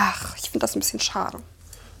ich finde das ein bisschen schade.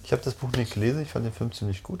 Ich habe das Buch nicht gelesen, ich fand den Film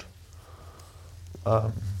ziemlich gut. Ja.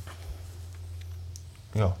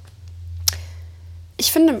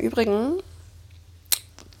 Ich finde im Übrigen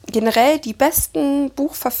generell die besten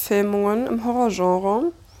Buchverfilmungen im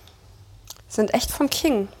Horrorgenre sind echt von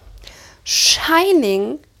King.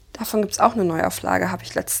 Shining, davon gibt es auch eine Neuauflage, habe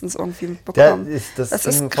ich letztens irgendwie mitbekommen. Das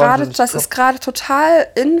ist gerade total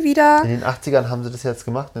in wieder. In den 80ern haben sie das jetzt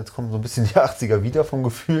gemacht und jetzt kommen so ein bisschen die 80er wieder vom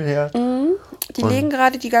Gefühl her. Mhm. Die legen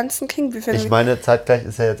gerade die ganzen King-Bücher. Ich meine, zeitgleich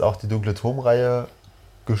ist ja jetzt auch die Dunkle Turmreihe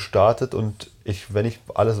gestartet und wenn ich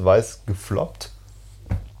alles weiß, gefloppt.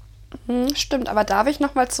 Stimmt, aber darf ich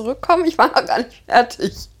nochmal zurückkommen? Ich war noch gar nicht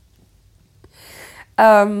fertig.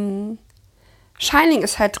 Shining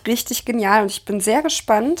ist halt richtig genial und ich bin sehr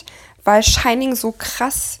gespannt, weil Shining so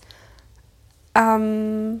krass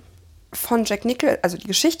von Jack Nicholson, also die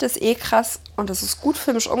Geschichte ist krass und es ist gut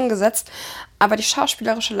filmisch umgesetzt, aber die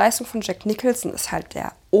schauspielerische Leistung von Jack Nicholson ist halt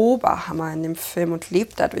der Oberhammer in dem Film und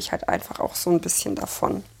lebt dadurch halt einfach auch so ein bisschen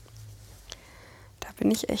davon. Da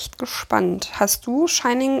bin ich echt gespannt. Hast du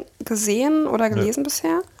Shining gesehen oder gelesen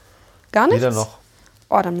bisher? Gar nichts? Weder noch.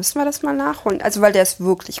 Oh, dann müssen wir das mal nachholen. Also, weil der ist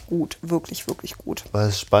wirklich gut. Wirklich, wirklich gut. Weil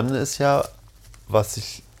das Spannende ist ja,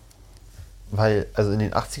 also in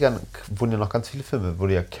den 80ern wurden ja noch ganz viele Filme.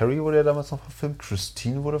 Carrie wurde ja damals noch verfilmt,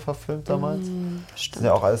 Christine wurde verfilmt damals. Das sind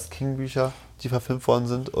ja auch alles King-Bücher, die verfilmt worden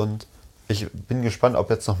sind. Und ich bin gespannt, ob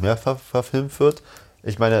jetzt noch mehr verfilmt wird.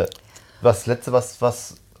 Ich meine, das Letzte, was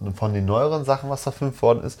von den neueren Sachen, was verfilmt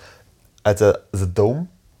worden ist, also The Dome,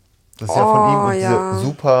 das ist ja von ihm und diese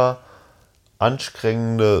super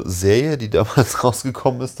anstrengende Serie, die damals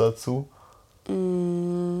rausgekommen ist dazu.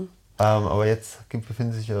 Aber jetzt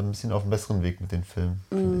befinden sie sich ja ein bisschen auf einem besseren Weg mit den Filmen,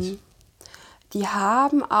 finde ich. Die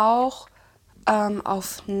haben auch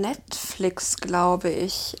auf Netflix, glaube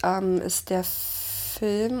ich, ist der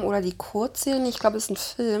Film oder die Kurzserie, ich glaube, es ist ein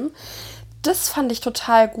Film. Das fand ich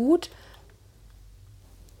total gut.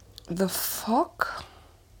 The Fog?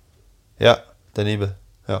 Ja, der Nebel,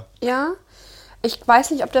 ja. Ja, ich weiß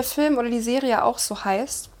nicht, ob der Film oder die Serie auch so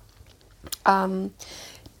heißt.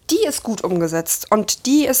 Die ist gut umgesetzt und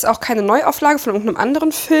die ist auch keine Neuauflage von irgendeinem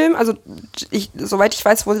anderen Film. Also soweit ich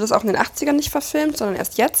weiß, wurde das auch in den 80ern nicht verfilmt, sondern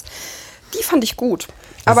erst jetzt. Die fand ich gut.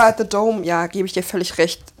 Aber The Dome, ja, gebe ich dir völlig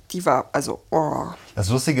recht. Die war, Das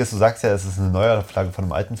Lustige ist, du sagst ja, es ist eine Neuauflage von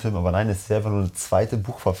einem alten Film, aber nein, es ist einfach nur eine zweite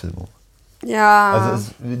Buchverfilmung. Ja. Also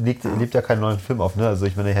es lebt ja keinen neuen Film auf, ne? Also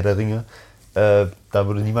ich meine, Herr der Ringe, da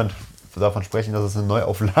würde niemand davon sprechen, dass es eine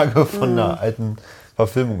Neuauflage von einer alten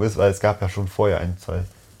Verfilmung ist, weil es gab ja schon vorher zwei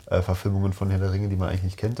Verfilmungen von Herr der Ringe, die man eigentlich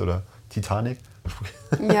nicht kennt, oder Titanic.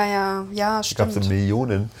 Ja, stimmt. Da gab es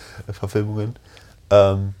Millionen Verfilmungen.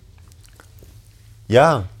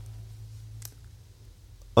 Ja.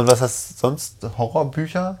 Und was hast du sonst?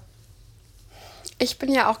 Horrorbücher? Ich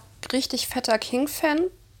bin ja auch richtig fetter King-Fan.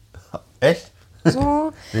 Echt?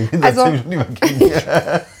 So. Also, schon über King.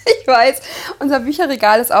 Ich weiß, unser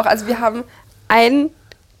Bücherregal ist auch, also wir haben ein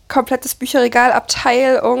komplettes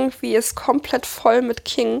Bücherregalabteil irgendwie ist komplett voll mit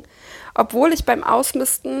King, obwohl ich beim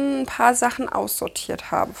Ausmisten ein paar Sachen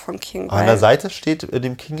aussortiert habe von King. An der Seite steht in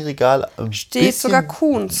dem King-Regal steht sogar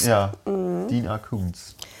Kuhns. Ja, Dean A.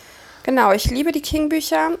 Koontz. Genau, ich liebe die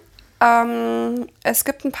King-Bücher. Es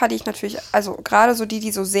gibt ein paar, die ich natürlich, also gerade so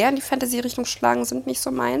die so sehr in die Fantasy-Richtung schlagen, sind nicht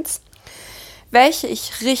so meins. Welche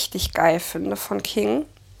ich richtig geil finde von King,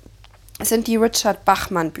 sind die Richard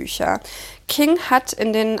Bachman-Bücher. King hat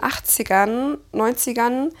in den 80ern,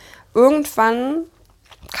 90ern, irgendwann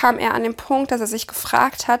kam er an den Punkt, dass er sich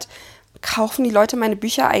gefragt hat, kaufen die Leute meine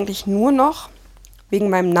Bücher eigentlich nur noch wegen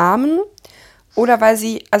meinem Namen oder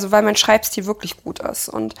weil mein Schreibstil wirklich gut ist.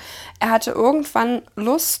 Und er hatte irgendwann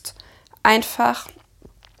Lust, einfach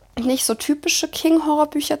nicht so typische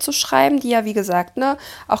King-Horrorbücher zu schreiben, die ja, wie gesagt,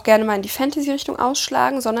 auch gerne mal in die Fantasy-Richtung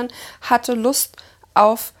ausschlagen, sondern hatte Lust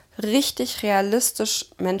auf richtig realistisch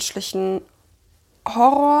menschlichen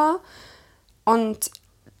Horror. Und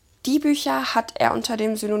die Bücher hat er unter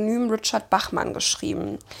dem Synonym Richard Bachman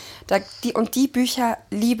geschrieben. Die Bücher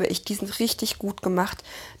liebe ich, die sind richtig gut gemacht.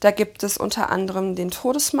 Da gibt es unter anderem den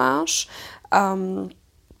Todesmarsch.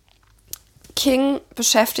 King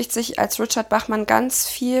beschäftigt sich als Richard Bachman ganz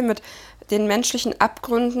viel mit den menschlichen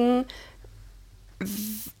Abgründen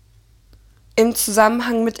im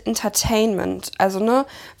Zusammenhang mit Entertainment. Also,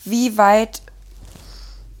 wie weit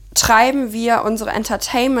treiben wir unsere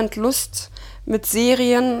Entertainment-Lust mit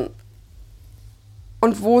Serien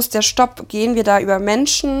und wo ist der Stopp? Gehen wir da über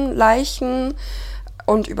Menschen, Leichen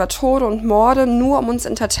und über Tode und Morde, nur um uns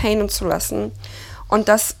entertainen zu lassen? Und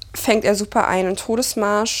das fängt er super ein. Im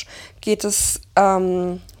Todesmarsch geht es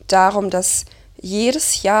darum, dass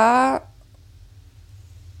jedes Jahr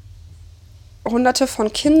Hunderte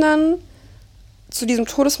von Kindern zu diesem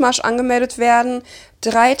Todesmarsch angemeldet werden,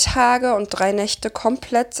 3 Tage und 3 Nächte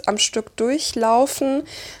komplett am Stück durchlaufen.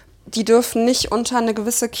 Die dürfen nicht unter eine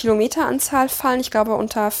gewisse Kilometeranzahl fallen. Ich glaube,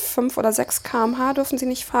 unter 5 oder 6 km/h dürfen sie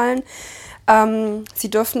nicht fallen. Sie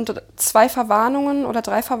dürfen 2 Verwarnungen oder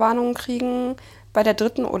 3 Verwarnungen kriegen. Bei der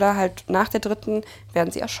 3. oder halt nach der 3.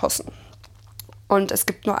 werden sie erschossen. Und es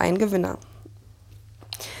gibt nur einen Gewinner.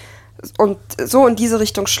 Und so in diese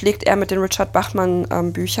Richtung schlägt er mit den Richard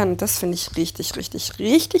Bachman Büchern. Das finde ich richtig, richtig,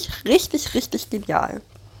 richtig, richtig, richtig genial.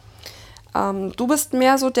 Du bist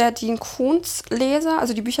mehr so der Dean Koontz-Leser.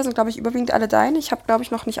 Also die Bücher sind, glaube ich, überwiegend alle deine. Ich habe, glaube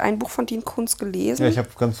ich, noch nicht ein Buch von Dean Koontz gelesen. Ja, ich habe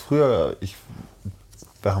ganz früher,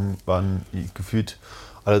 waren gefühlt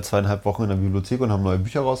alle 2,5 Wochen in der Bibliothek und haben neue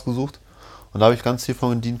Bücher rausgesucht. Und da habe ich ganz viel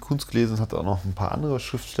von Dean Koontz gelesen. Es hatte auch noch ein paar andere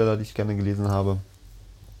Schriftsteller, die ich gerne gelesen habe.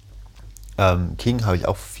 King habe ich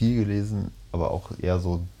auch viel gelesen, aber auch eher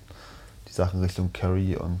so die Sachen Richtung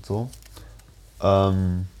Carrie und so.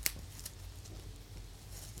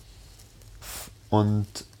 Und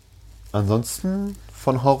ansonsten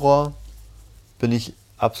von Horror bin ich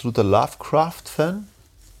absoluter Lovecraft-Fan.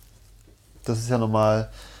 Das ist ja nochmal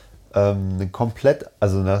eine komplett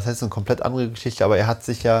andere Geschichte, aber er hat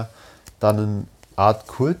sich ja dann eine Art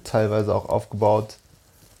Kult teilweise auch aufgebaut.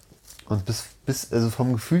 Und also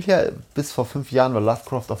vom Gefühl her, bis vor 5 Jahren war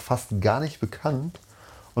Lovecraft auch fast gar nicht bekannt.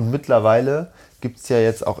 Und mittlerweile gibt es ja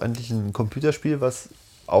jetzt auch endlich ein Computerspiel, was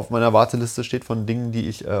auf meiner Warteliste steht von Dingen, die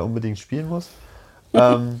ich unbedingt spielen muss.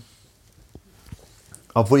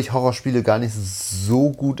 Obwohl ich Horrorspiele gar nicht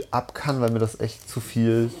so gut ab kann, weil mir das echt zu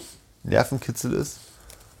viel Nervenkitzel ist.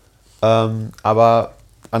 Aber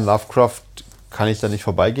an Lovecraft kann ich da nicht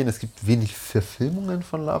vorbeigehen. Es gibt wenig Verfilmungen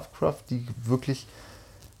von Lovecraft, die wirklich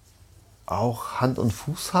auch Hand und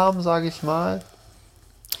Fuß haben, sage ich mal.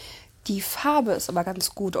 Die Farbe ist aber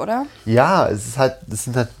ganz gut, oder? Ja, das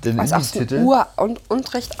sind halt Also auch so Indie-Titel.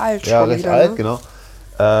 Und recht alt Ja, schon recht wieder, alt, ne? genau.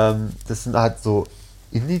 Das sind halt so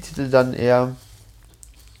Indie-Titel dann eher.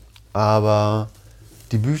 Aber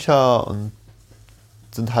die Bücher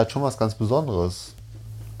sind halt schon was ganz Besonderes.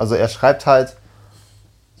 Also er schreibt halt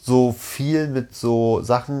so viel mit so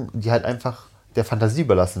Sachen, die halt einfach der Fantasie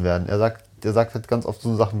überlassen werden. Er sagt halt ganz oft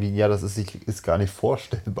so Sachen wie, ja, das ist gar nicht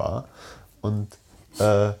vorstellbar. Und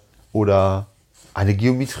oder eine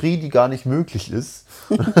Geometrie, die gar nicht möglich ist.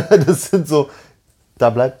 Das sind so, da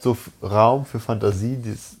bleibt so Raum für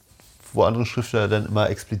Fantasie, wo andere Schriftsteller dann immer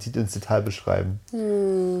explizit ins Detail beschreiben.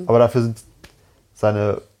 Aber dafür sind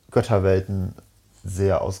seine Götterwelten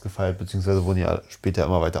sehr ausgefeilt, beziehungsweise wurden ja später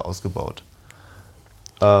immer weiter ausgebaut.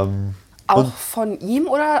 Auch von ihm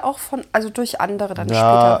oder auch also durch andere dann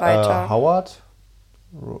später weiter? Howard,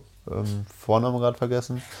 Vornamen gerade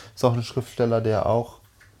vergessen, ist auch ein Schriftsteller, der auch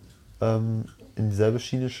in dieselbe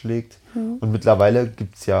Schiene schlägt. Und mittlerweile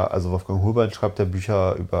gibt es ja, also Wolfgang Holbein schreibt ja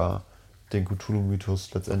Bücher über den Cthulhu-Mythos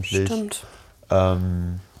letztendlich. Stimmt.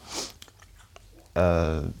 H.P.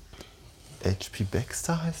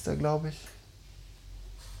 Baxter heißt er, glaube ich.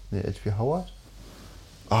 Ne, H.P. Howard?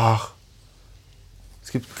 Ach.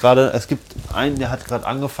 Es gibt einen, der hat gerade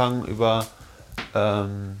angefangen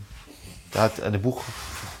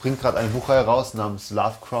bringt gerade eine Buchreihe raus namens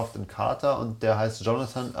Lovecraft and Carter und der heißt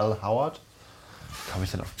Jonathan L. Howard. Wie komme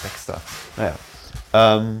ich denn auf Baxter? Naja.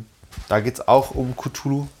 Da geht es auch um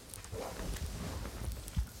Cthulhu.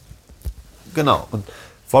 Genau. Und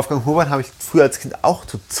Wolfgang Holbein habe ich früher als Kind auch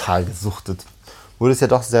total gesuchtet. Wurde es ja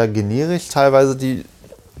doch sehr generisch teilweise die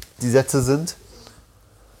Sätze sind.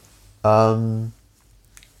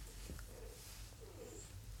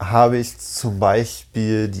 Habe ich zum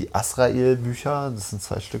Beispiel die Azrael-Bücher, das sind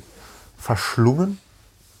 2 Stück, verschlungen.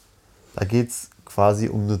 Da geht es quasi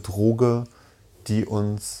um eine Droge, die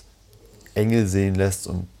uns Engel sehen lässt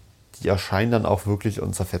und die erscheinen dann auch wirklich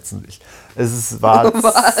und zerfetzen dich. War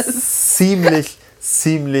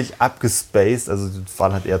ziemlich abgespaced, also das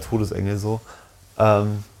waren halt eher Todesengel so.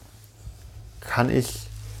 Kann ich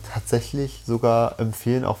tatsächlich sogar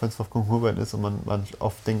empfehlen, auch wenn es Wolfgang Holbein ist und man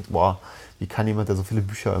oft denkt, boah, wie kann jemand, der so viele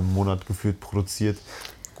Bücher im Monat gefühlt produziert,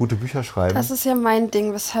 gute Bücher schreiben? Das ist ja mein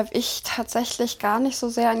Ding, weshalb ich tatsächlich gar nicht so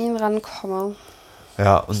sehr an ihn rankomme.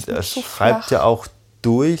 Ja, und er schreibt ja auch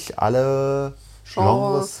durch alle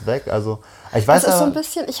Genres weg. Also, ich weiß das ist so ein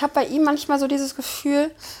bisschen, ich habe bei ihm manchmal so dieses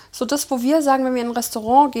Gefühl, so das, wo wir sagen, wenn wir in ein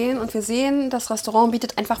Restaurant gehen und wir sehen, das Restaurant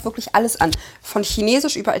bietet einfach wirklich alles an. Von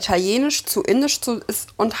Chinesisch über Italienisch zu Indisch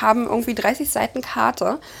und haben irgendwie 30 Seiten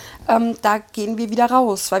Karte. Da gehen wir wieder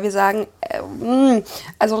raus, weil wir sagen,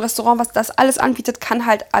 also ein Restaurant, was das alles anbietet, kann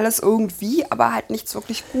halt alles irgendwie, aber halt nichts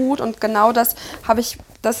wirklich gut. Und genau das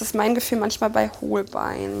ist mein Gefühl manchmal bei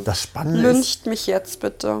Holbein. Das Spannende Lyncht mich jetzt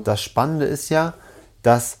bitte. Das Spannende ist ja,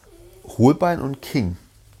 dass Holbein und King,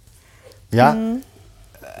 ja,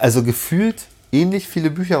 also gefühlt ähnlich viele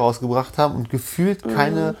Bücher rausgebracht haben und gefühlt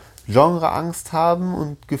keine Genreangst haben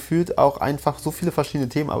und gefühlt auch einfach so viele verschiedene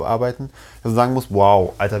Themen abarbeiten, dass man sagen muss,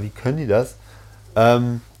 wow, Alter, wie können die das?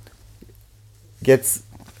 Jetzt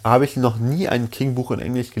habe ich noch nie ein King-Buch in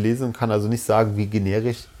Englisch gelesen und kann also nicht sagen, wie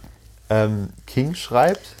generisch King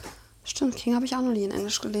schreibt. Stimmt, King habe ich auch noch nie in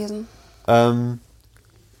Englisch gelesen.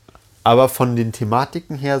 Aber von den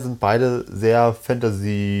Thematiken her sind beide sehr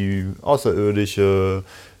Fantasy, außerirdische,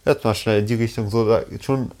 jetzt mal schnell in die Richtung, so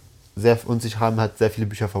schon sehr, und sich haben halt sehr viele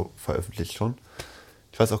Bücher veröffentlicht schon.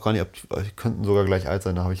 Ich weiß auch gar nicht, die könnten sogar gleich alt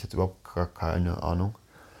sein, da habe ich jetzt überhaupt gar keine Ahnung.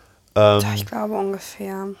 Ich glaube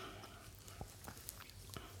ungefähr.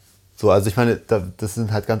 So, also ich meine, das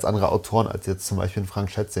sind halt ganz andere Autoren als jetzt zum Beispiel Frank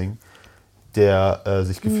Schätzing, der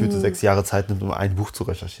sich gefühlte 6 Jahre Zeit nimmt, um ein Buch zu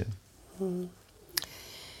recherchieren.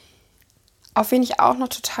 Auf wen ich auch noch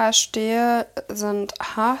total stehe, sind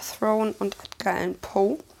Hearthrone und Edgar Allan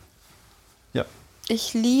Poe. Ja.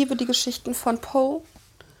 Ich liebe die Geschichten von Poe.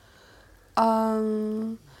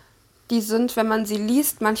 Die sind, wenn man sie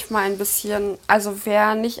liest, manchmal ein bisschen, also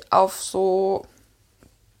wer nicht auf so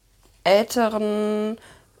älteren,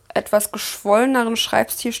 etwas geschwolleneren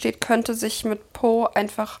Schreibstil steht, könnte sich mit Poe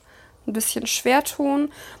einfach ein bisschen schwer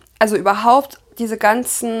tun. Also überhaupt diese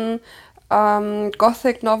ganzen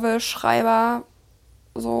Gothic-Novel-Schreiber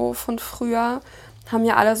so von früher haben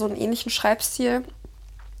ja alle so einen ähnlichen Schreibstil.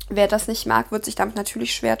 Wer das nicht mag, wird sich damit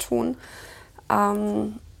natürlich schwer tun.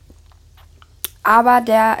 Aber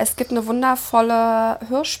es gibt eine wundervolle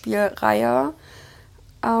Hörspielreihe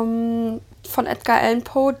von Edgar Allan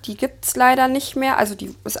Poe. Die gibt es leider nicht mehr. Also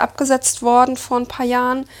die ist abgesetzt worden vor ein paar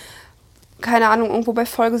Jahren. Keine Ahnung, irgendwo bei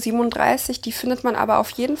Folge 37. Die findet man aber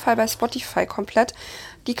auf jeden Fall bei Spotify komplett.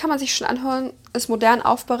 Die kann man sich schon anhören. Ist modern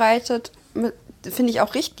aufbereitet. Finde ich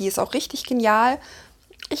auch richtig. Die ist auch richtig genial.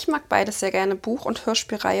 Ich mag beides sehr gerne, Buch- und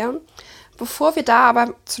Hörspielreihe. Bevor wir da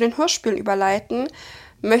aber zu den Hörspielen überleiten,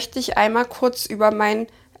 möchte ich einmal kurz über meine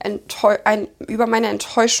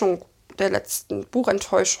Enttäuschung der letzten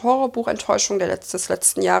Horrorbuchenttäuschung des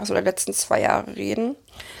letzten Jahres oder letzten 2 Jahre reden.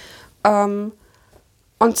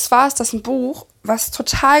 Und zwar ist das ein Buch, was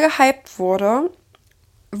total gehypt wurde,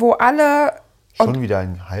 wo alle... Schon wieder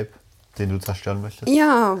ein Hype, den du zerstören möchtest?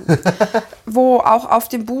 Ja, wo auch auf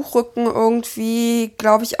dem Buchrücken irgendwie,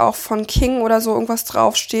 glaube ich, auch von King oder so irgendwas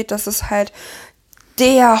draufsteht, dass es halt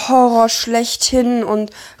der Horror schlechthin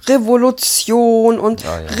und Revolution und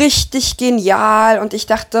richtig genial. Und ich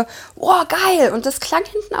dachte, oh, geil. Und das klang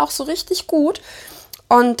hinten auch so richtig gut.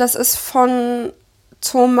 Und das ist von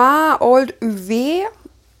Thomas Old-Uwe.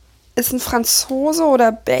 Ist ein Franzose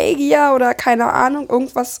oder Belgier oder keine Ahnung,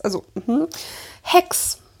 irgendwas. Also,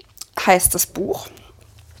 Hex heißt das Buch.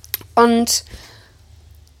 Und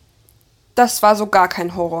das war so gar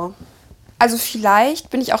kein Horror. Also vielleicht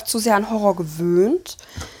bin ich auch zu sehr an Horror gewöhnt,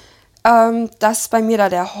 dass bei mir da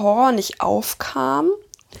der Horror nicht aufkam.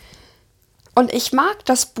 Und ich mag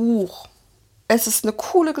das Buch. Es ist eine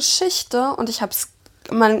coole Geschichte und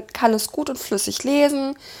man kann es gut und flüssig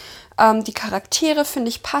lesen. Die Charaktere, finde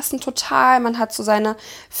ich, passen total. Man hat so seine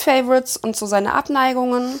Favorites und so seine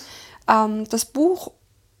Abneigungen. Das Buch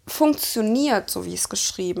funktioniert, so wie es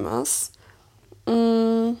geschrieben ist.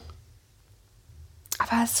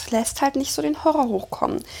 Aber es lässt halt nicht so den Horror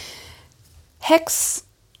hochkommen. Hex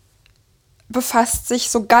befasst sich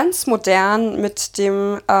so ganz modern mit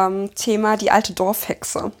dem Thema die alte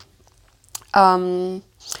Dorfhexe.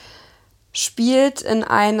 Spielt in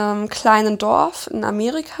einem kleinen Dorf in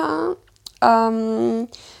Amerika,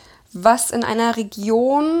 was in einer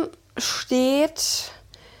Region steht,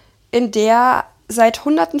 in der seit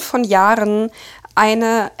Hunderten von Jahren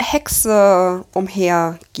eine Hexe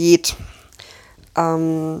umhergeht,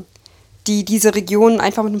 die diese Region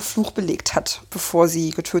einfach mit einem Fluch belegt hat, bevor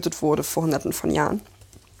sie getötet wurde vor Hunderten von Jahren.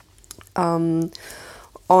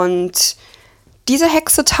 Und diese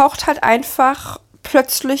Hexe taucht halt einfach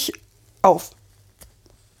plötzlich auf.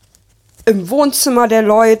 Im Wohnzimmer der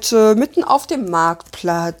Leute, mitten auf dem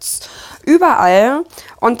Marktplatz, überall.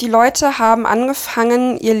 Und die Leute haben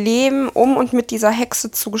angefangen, ihr Leben um und mit dieser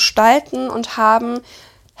Hexe zu gestalten und haben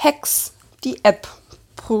Hex, die App,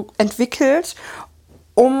 entwickelt,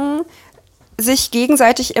 um sich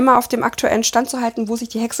gegenseitig immer auf dem aktuellen Stand zu halten, wo sich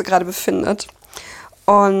die Hexe gerade befindet.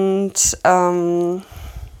 Und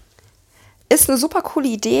ist eine super coole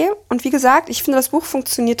Idee. Und wie gesagt, ich finde, das Buch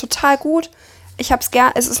funktioniert total gut. Es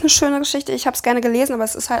ist eine schöne Geschichte, ich habe es gerne gelesen, aber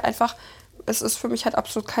es ist halt einfach, es ist für mich halt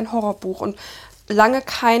absolut kein Horrorbuch. Und lange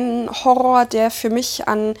kein Horror, der für mich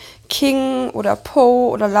an King oder Poe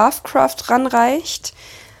oder Lovecraft ranreicht,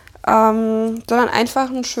 sondern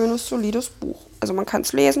einfach ein schönes, solides Buch. Also man kann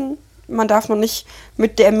es lesen, man darf noch nicht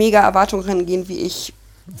mit der Mega-Erwartung rangehen wie ich,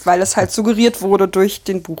 weil es halt suggeriert wurde durch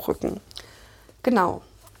den Buchrücken. Genau.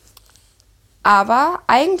 Aber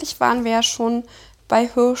eigentlich waren wir ja schon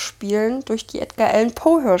bei Hörspielen durch die Edgar Allan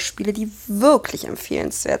Poe Hörspiele, die wirklich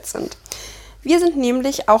empfehlenswert sind. Wir sind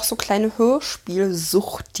nämlich auch so kleine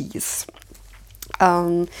Hörspielsuchtis.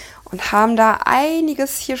 Und haben da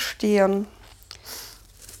einiges hier stehen.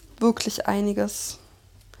 Wirklich einiges.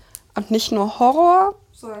 Und nicht nur Horror,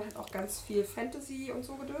 sondern halt auch ganz viel Fantasy und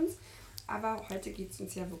so Gedöns. Aber heute geht es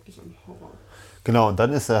uns ja wirklich um Horror. Genau, und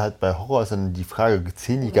dann ist ja halt bei Horror ist dann die Frage,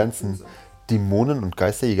 zählen die ganzen Dämonen und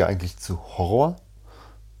Geisterjäger eigentlich zu Horror?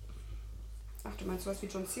 Ach, du meinst sowas wie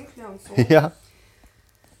John Sinclair und so? Ja.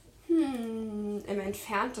 Im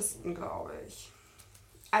entferntesten, glaube ich.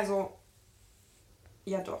 Also,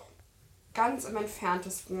 ja doch. Ganz im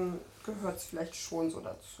entferntesten gehört es vielleicht schon so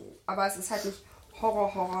dazu. Aber es ist halt nicht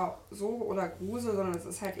Horror so oder Grusel, sondern es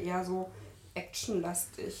ist halt eher so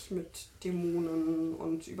actionlastig mit Dämonen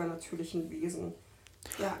und übernatürlichen Wesen.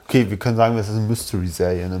 Ja. Okay, wir können sagen, das ist eine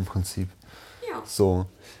Mystery-Serien im Prinzip. Ja. So.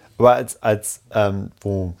 Aber als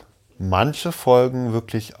wo manche Folgen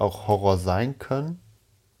wirklich auch Horror sein können.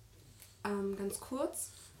 Ganz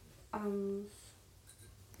kurz,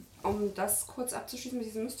 um das kurz abzuschließen mit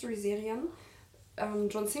diesen Mystery-Serien.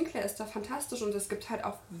 John Sinclair ist da fantastisch und es gibt halt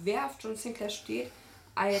auch, wer auf John Sinclair steht,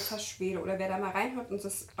 alter Schwede. Oder wer da mal reinhört und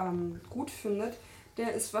das gut findet,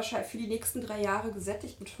 der ist wahrscheinlich für die nächsten 3 Jahre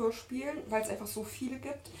gesättigt mit Hörspielen, weil es einfach so viele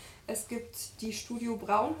gibt. Es gibt die Studio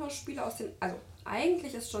Braun Hörspiele aus den, also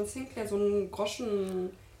eigentlich ist John Sinclair so ein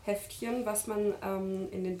Groschenheftchen, was man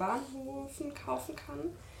in den Bahnhöfen kaufen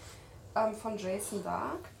kann, von Jason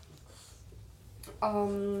Dark.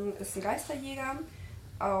 Ist ein Geisterjäger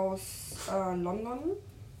aus London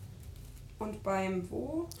und beim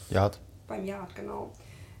Yard. Beim Yard, genau.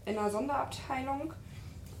 In einer Sonderabteilung.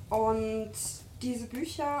 Und diese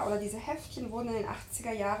Bücher oder diese Heftchen wurden in den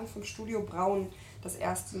 80er Jahren vom Studio Braun das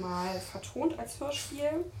erste Mal vertont als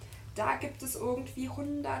Hörspiel. Da gibt es irgendwie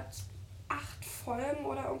 108 Folgen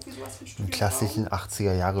oder irgendwie sowas von Studio Einen klassischen Braun.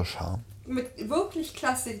 80er-Jahre-Charme. Mit wirklich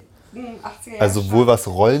klassischen 80er-Jahre-Charme. Also sowohl was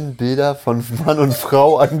Rollenbilder von Mann und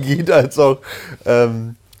Frau angeht, als auch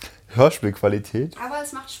Hörspielqualität. Aber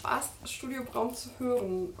es macht Spaß, Studio Braun zu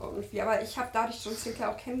hören irgendwie. Aber ich habe dadurch John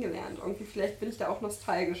Sinclair auch kennengelernt. Irgendwie, vielleicht bin ich da auch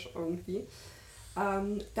nostalgisch irgendwie.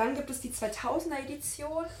 Dann gibt es die 2000er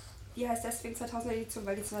Edition. Die heißt deswegen 2000er Edition,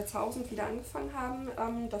 weil die 2000 wieder angefangen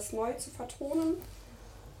haben, das neu zu vertonen.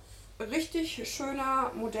 Richtig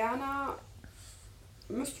schöner, moderner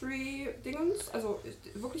Mystery-Dingens, also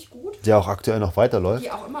wirklich gut. Der auch aktuell noch weiterläuft.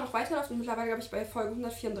 Die auch immer noch weiterläuft und mittlerweile, glaube ich, bei Folge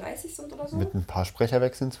 134 sind oder so. Mit ein paar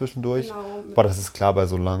Sprecherwechseln zwischendurch. Genau. Boah, das ist klar bei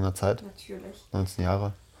so langer Zeit. Natürlich. 19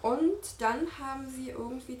 Jahre. Und dann haben sie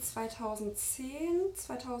irgendwie 2010,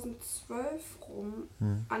 2012 rum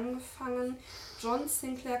angefangen, John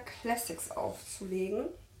Sinclair Classics aufzulegen,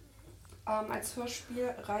 als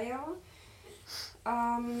Hörspielreihe,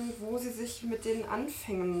 wo sie sich mit den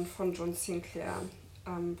Anfängen von John Sinclair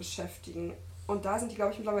beschäftigen. Und da sind die,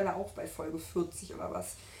 glaube ich, mittlerweile auch bei Folge 40 oder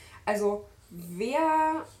was. Also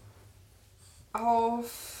wer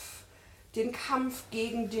auf den Kampf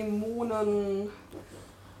gegen Dämonen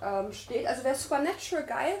steht, also wer Supernatural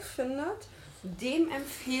geil findet, dem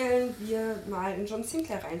empfehlen wir mal in John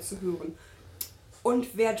Sinclair reinzuhören. Und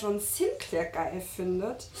wer John Sinclair geil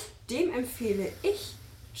findet, dem empfehle ich,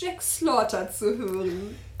 Jack Slaughter zu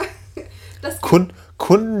hören.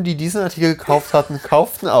 Kunden, die diesen Artikel gekauft hatten,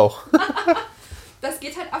 kauften auch. Das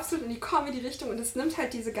geht halt absolut in die Comedy-Richtung und es nimmt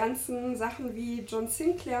halt diese ganzen Sachen wie John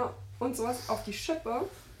Sinclair und sowas auf die Schippe.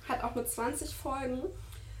 Hat auch nur 20 Folgen,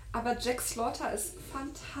 aber Jack Slaughter ist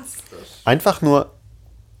fantastisch. Einfach nur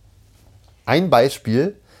ein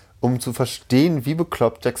Beispiel, um zu verstehen, wie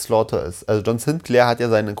bekloppt Jack Slaughter ist. Also John Sinclair hat ja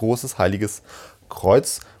sein großes heiliges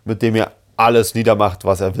Kreuz, mit dem er alles niedermacht,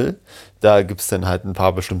 was er will. Da gibt es dann halt ein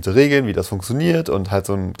paar bestimmte Regeln, wie das funktioniert und halt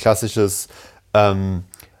so ein klassisches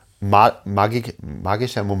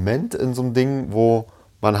magischer Moment in so einem Ding, wo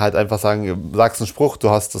man halt einfach sagst einen Spruch, du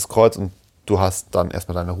hast das Kreuz und du hast dann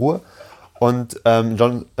erstmal deine Ruhe. Und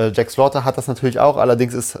Jack Slaughter hat das natürlich auch,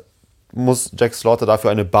 allerdings muss Jack Slaughter dafür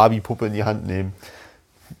eine Barbie-Puppe in die Hand nehmen.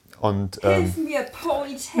 Und, Hilf mir,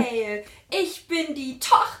 Ponytail! Ich bin die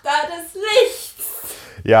Tochter des Lichts!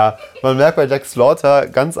 Ja, man merkt bei Jack Slaughter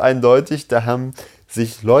ganz eindeutig, da haben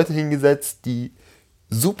sich Leute hingesetzt, die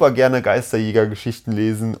super gerne Geisterjäger-Geschichten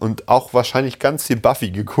lesen und auch wahrscheinlich ganz viel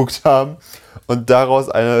Buffy geguckt haben und daraus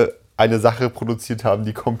eine Sache produziert haben,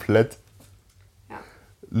 die komplett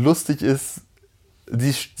lustig ist.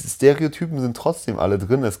 Die Stereotypen sind trotzdem alle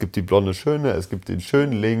drin. Es gibt die blonde Schöne, es gibt den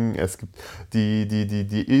Schönling, es gibt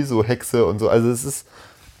die ESO-Hexe und so. Also es ist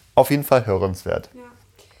auf jeden Fall hörenswert. Ja.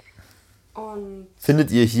 Und findet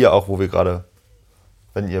ihr hier auch, wo wir gerade,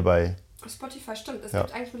 wenn ihr bei Spotify, stimmt. Es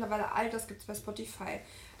gibt eigentlich mittlerweile all das gibt's bei Spotify.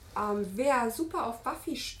 Wer super auf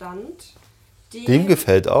Buffy stand, dem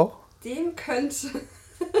gefällt auch. Dem könnte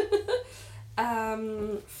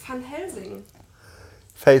Van Helsing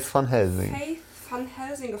Faith van Helsing. Faith van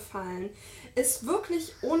Helsing gefallen. Ist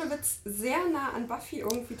wirklich, ohne Witz, sehr nah an Buffy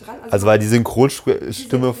irgendwie dran. Also weil die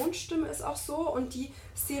Synchronstimme ist auch so und die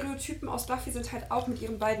Stereotypen aus Buffy sind halt auch mit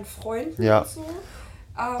ihren beiden Freunden ja. und so.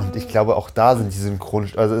 Und ich glaube, auch da sind die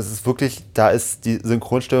Synchronstimmen, also es ist wirklich, da ist die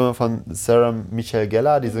Synchronstimme von Sarah Michael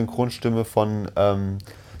Gellar, die Synchronstimme von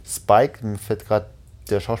Spike, mir fällt gerade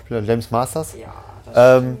der Schauspieler, James Masters. Ja,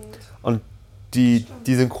 das stimmt. Und die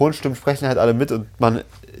Synchronstimmen sprechen halt alle mit und man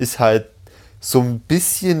ist halt so ein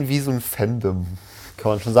bisschen wie so ein Fandom,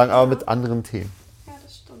 kann man schon sagen, aber mit anderen Themen. Ja,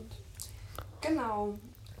 das stimmt. Genau.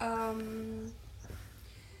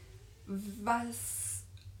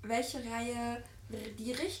 Welche Reihe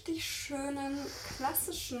die richtig schönen,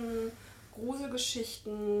 klassischen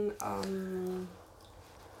Gruselgeschichten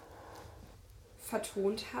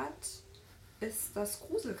vertont hat, ist das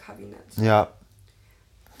Gruselkabinett. Ja.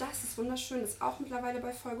 Das ist wunderschön. Ist auch mittlerweile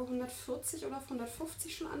bei Folge 140 oder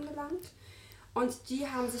 150 schon angelangt. Und die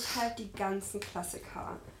haben sich halt die ganzen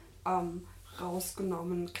Klassiker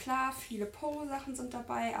rausgenommen. Klar, viele Poe-Sachen sind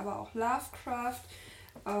dabei, aber auch Lovecraft,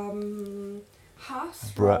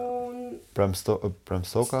 Hearthstone, Bram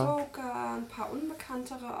Stoker, ein paar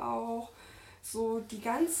unbekanntere auch. So die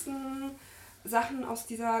ganzen Sachen aus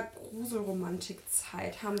dieser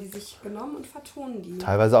Gruselromantikzeit haben die sich genommen und vertonen die.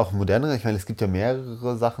 Teilweise auch modernere. Ich meine, es gibt ja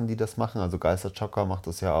mehrere Sachen, die das machen. Also Geisterschocker macht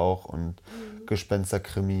das ja auch und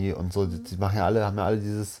Gespensterkrimi und so. Die machen ja alle, haben ja alle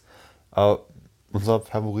dieses. Aber unser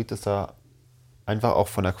Favorit ist da einfach auch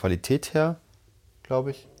von der Qualität her,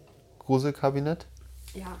 glaube ich, Gruselkabinett.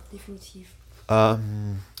 Ja, definitiv.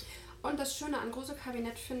 Und das Schöne an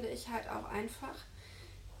Gruselkabinett finde ich halt auch einfach,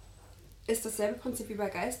 ist dasselbe Prinzip wie bei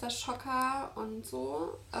Geisterschocker und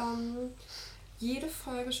so. Jede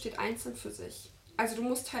Folge steht einzeln für sich. Also du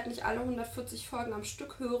musst halt nicht alle 140 Folgen am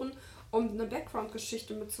Stück hören, um eine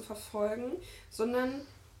Background-Geschichte mit zu verfolgen, sondern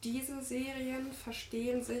diese Serien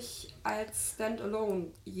verstehen sich als Standalone,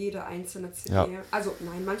 jede einzelne CD. Ja. Also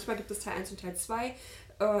nein, manchmal gibt es Teil 1 und Teil 2.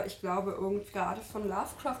 Ich glaube, irgendwie gerade von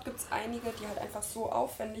Lovecraft gibt es einige, die halt einfach so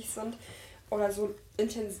aufwendig sind oder so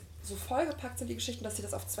intensiv, so vollgepackt sind die Geschichten, dass sie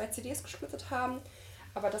das auf 2 CDs gesplittet haben.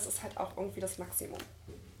 Aber das ist halt auch irgendwie das Maximum.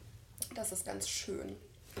 Das ist ganz schön.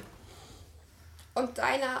 Und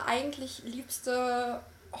deine eigentlich liebste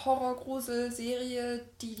Horror-Grusel-Serie,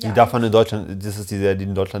 die darf man in Deutschland, das ist die Serie, die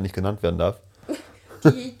in Deutschland nicht genannt werden darf.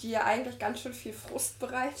 die dir eigentlich ganz schön viel Frust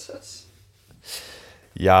bereitet.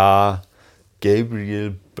 Ja,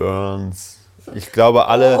 Gabriel Burns. Ich glaube,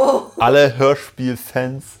 alle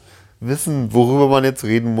Hörspielfans wissen, worüber man jetzt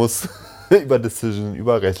reden muss. Über Decision,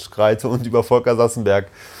 über Rechtsstreite und über Volker Sassenberg.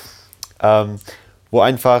 Wo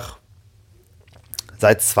einfach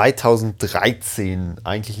seit 2013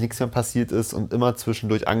 eigentlich nichts mehr passiert ist und immer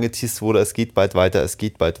zwischendurch angeteast wurde, es geht bald weiter, es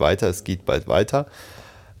geht bald weiter, es geht bald weiter.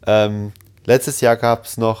 Letztes Jahr gab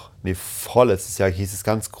es vorletztes Jahr hieß es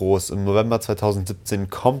ganz groß, im November 2017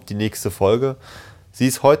 kommt die nächste Folge. Sie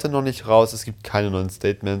ist heute noch nicht raus, es gibt keine neuen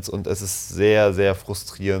Statements und es ist sehr, sehr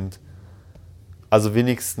frustrierend. Also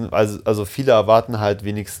viele erwarten halt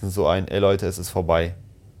wenigstens so ein, ey Leute, es ist vorbei.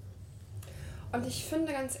 Und ich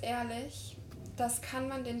finde ganz ehrlich, das kann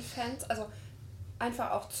man den Fans also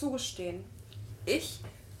einfach auch zugestehen. Ich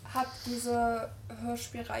habe diese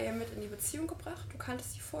Hörspielreihe mit in die Beziehung gebracht. Du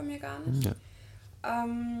kanntest die vor mir gar nicht. Ja.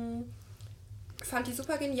 Fand die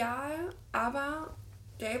super genial, aber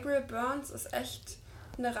Gabriel Burns ist echt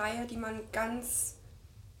eine Reihe, die man ganz,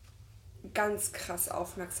 ganz krass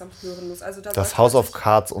aufmerksam hören muss. Also das House of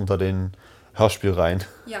Cards unter den Hörspielreihen.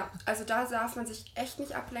 Ja, also da darf man sich echt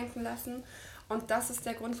nicht ablenken lassen. Und das ist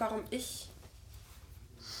der Grund, warum ich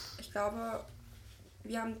glaube,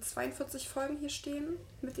 wir haben 42 Folgen hier stehen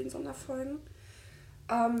mit den Sonderfolgen.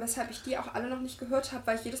 Weshalb ich die auch alle noch nicht gehört habe,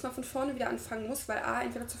 weil ich jedes Mal von vorne wieder anfangen muss, weil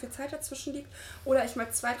entweder zu viel Zeit dazwischen liegt oder ich mal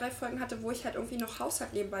 2-3 Folgen hatte, wo ich halt irgendwie noch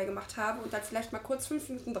Haushalt nebenbei gemacht habe und dann vielleicht mal kurz 5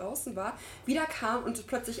 Minuten draußen war, wieder kam und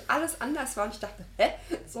plötzlich alles anders war und ich dachte, hä?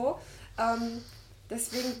 So.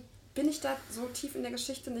 Deswegen bin ich da so tief in der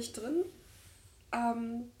Geschichte nicht drin.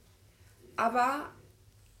 Aber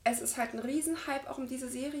es ist halt ein Riesenhype auch um diese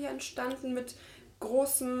Serie entstanden mit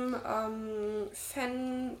großem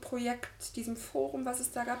Fanprojekt, diesem Forum, was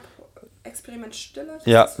es da gab, Experiment Stille.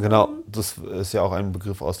 Ja, genau. Das ist ja auch ein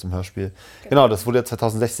Begriff aus dem Hörspiel. Genau, das wurde ja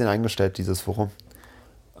 2016 eingestellt, dieses Forum.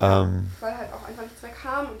 Weil halt auch einfach nichts mehr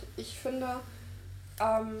kam und ich finde,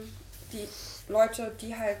 die Leute,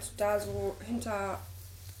 die halt da so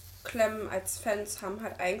hinterklemmen als Fans, haben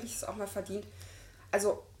halt eigentlich es auch mal verdient.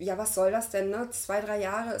 Also, ja, was soll das denn, ne? 2-3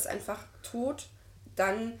 Jahre ist einfach tot,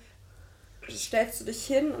 dann stellst du dich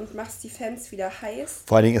hin und machst die Fans wieder heiß.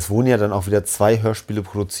 Vor allen Dingen, es wurden ja dann auch wieder 2 Hörspiele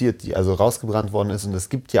produziert, die also rausgebrannt worden ist. Und es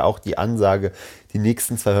gibt ja auch die Ansage, die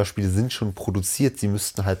nächsten 2 Hörspiele sind schon produziert. Sie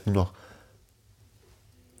müssten halt nur noch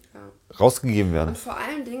rausgegeben werden. Und vor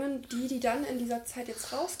allen Dingen, die dann in dieser Zeit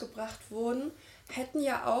jetzt rausgebracht wurden, hätten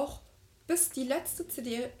ja auch bis die letzte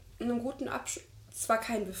CD einen guten Abschluss, zwar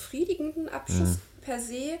keinen befriedigenden Abschluss per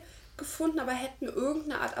se gefunden, aber hätten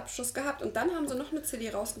irgendeine Art Abschluss gehabt. Und dann haben sie noch eine CD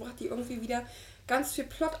rausgebracht, die irgendwie wieder ganz viel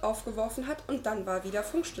Plot aufgeworfen hat und dann war wieder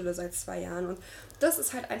Funkstille seit 2 Jahren. Und das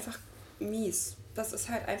ist halt einfach mies. Das ist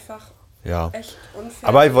halt einfach echt unfair.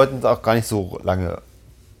 Aber wir wollten auch gar nicht so lange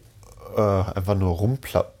einfach nur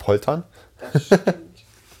rumpoltern. Das stimmt.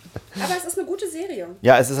 Aber es ist eine gute Serie.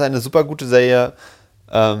 Ja, es ist eine super gute Serie.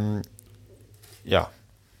 Ja.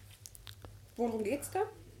 Worum geht's da?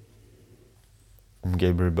 Um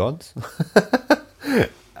Gabriel Burns.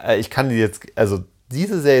 Ich kann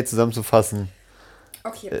diese Serie zusammenzufassen.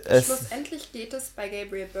 Okay, schlussendlich geht es bei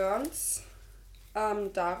Gabriel Burns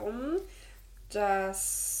darum,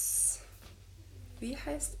 dass... Wie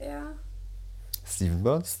heißt er? Steven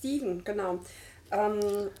Burns? Steven, genau.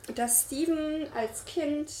 Dass Steven als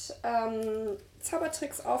Kind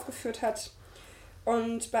Zaubertricks aufgeführt hat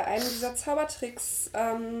und bei einem dieser Zaubertricks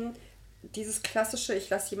dieses klassische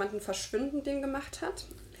Ich lasse jemanden verschwinden Ding gemacht hat.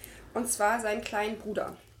 Und zwar seinen kleinen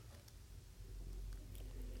Bruder.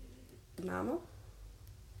 Name?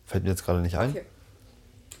 Fällt mir jetzt gerade nicht ein. Okay.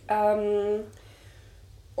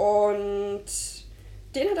 Und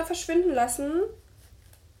den hat er verschwinden lassen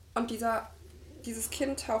und dieses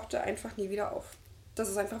Kind tauchte einfach nie wieder auf. Das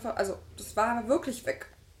ist einfach, also das war wirklich weg.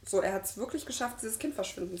 So, er hat es wirklich geschafft, dieses Kind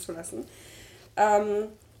verschwinden zu lassen.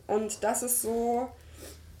 Und das ist so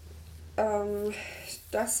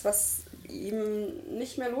das, was ihm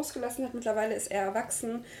nicht mehr losgelassen hat. Mittlerweile ist er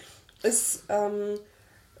erwachsen, ist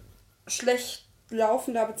schlecht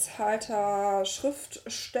laufender, bezahlter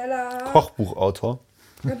Schriftsteller. Kochbuchautor.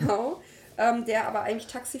 Genau. Der aber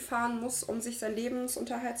eigentlich Taxi fahren muss, um sich seinen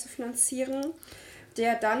Lebensunterhalt zu finanzieren.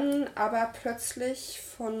 Der dann aber plötzlich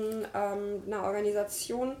von einer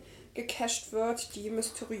Organisation gecasht wird, die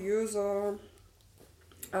mysteriöse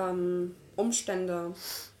Umstände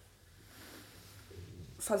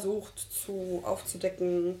versucht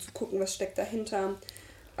aufzudecken, zu gucken, was steckt dahinter.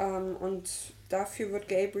 Und dafür wird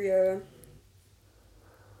Gabriel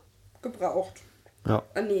gebraucht. Ja.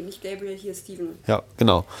 Nee, nicht Gabriel, hier Steven. Ja,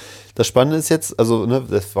 genau. Das Spannende ist jetzt, also,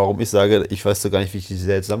 warum ich sage, ich weiß so gar nicht, wie ich die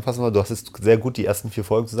Serie zusammenfassen soll. Du hast jetzt sehr gut die ersten 4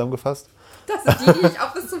 Folgen zusammengefasst. Das sind die ich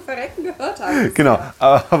auch bis zum Verrecken gehört habe. Genau,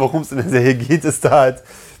 aber worum es in der Serie geht, ist da halt,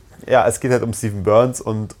 es geht halt um Steven Burns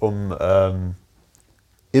und um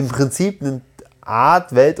im Prinzip eine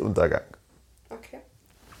Art Weltuntergang. Okay.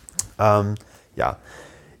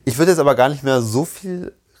 Ich würde jetzt aber gar nicht mehr so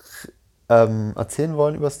viel erzählen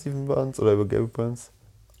wollen über Steven Burns oder über Gabriel Burns.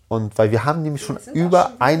 Und weil wir haben nämlich schon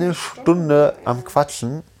über eine Stunde am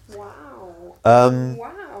Quatschen. Wow.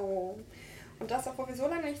 Wow. Und das, obwohl wir so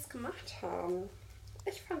lange nichts gemacht haben.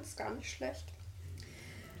 Ich fand es gar nicht schlecht.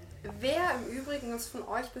 Wer im Übrigen es von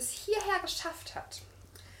euch bis hierher geschafft hat,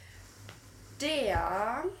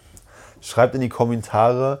 der schreibt in die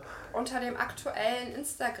Kommentare unter dem aktuellen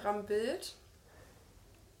Instagram-Bild: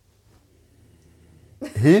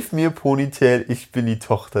 Hilf mir, Ponytail, ich bin die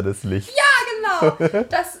Tochter des Lichts. Ja, genau.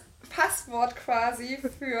 Das Passwort quasi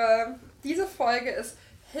für diese Folge ist: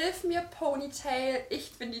 Hilf mir, Ponytail,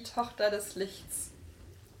 ich bin die Tochter des Lichts.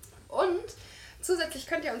 Und zusätzlich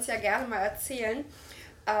könnt ihr uns ja gerne mal erzählen,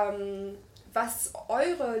 was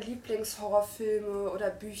eure Lieblingshorrorfilme oder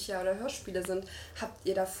Bücher oder Hörspiele sind. Habt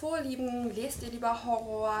ihr da Vorlieben? Lest ihr lieber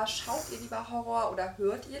Horror? Schaut ihr lieber Horror oder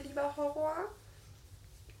hört ihr lieber Horror?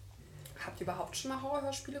 Habt ihr überhaupt schon mal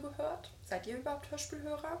Horrorhörspiele gehört? Seid ihr überhaupt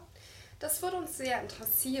Hörspielhörer? Das würde uns sehr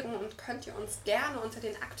interessieren und könnt ihr uns gerne unter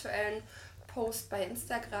den aktuellen Post bei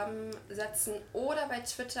Instagram setzen oder bei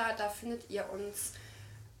Twitter. Da findet ihr uns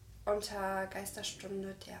unter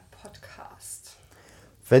Geisterstunde, der Podcast.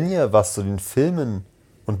 Wenn ihr was zu den Filmen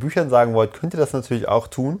und Büchern sagen wollt, könnt ihr das natürlich auch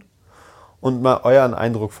tun und mal euren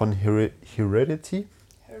Eindruck von Hereditary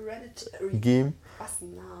geben. Was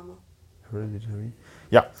ein Name. Hereditary.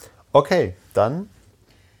 Ja, okay, dann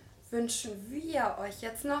wünschen wir euch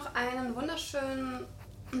jetzt noch einen wunderschönen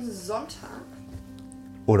Sonntag.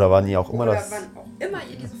 Oder wann ihr auch immer Oder wann auch immer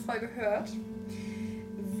ihr diese Folge hört.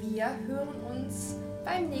 Wir hören uns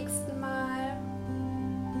beim nächsten Mal.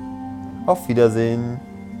 Auf Wiedersehen.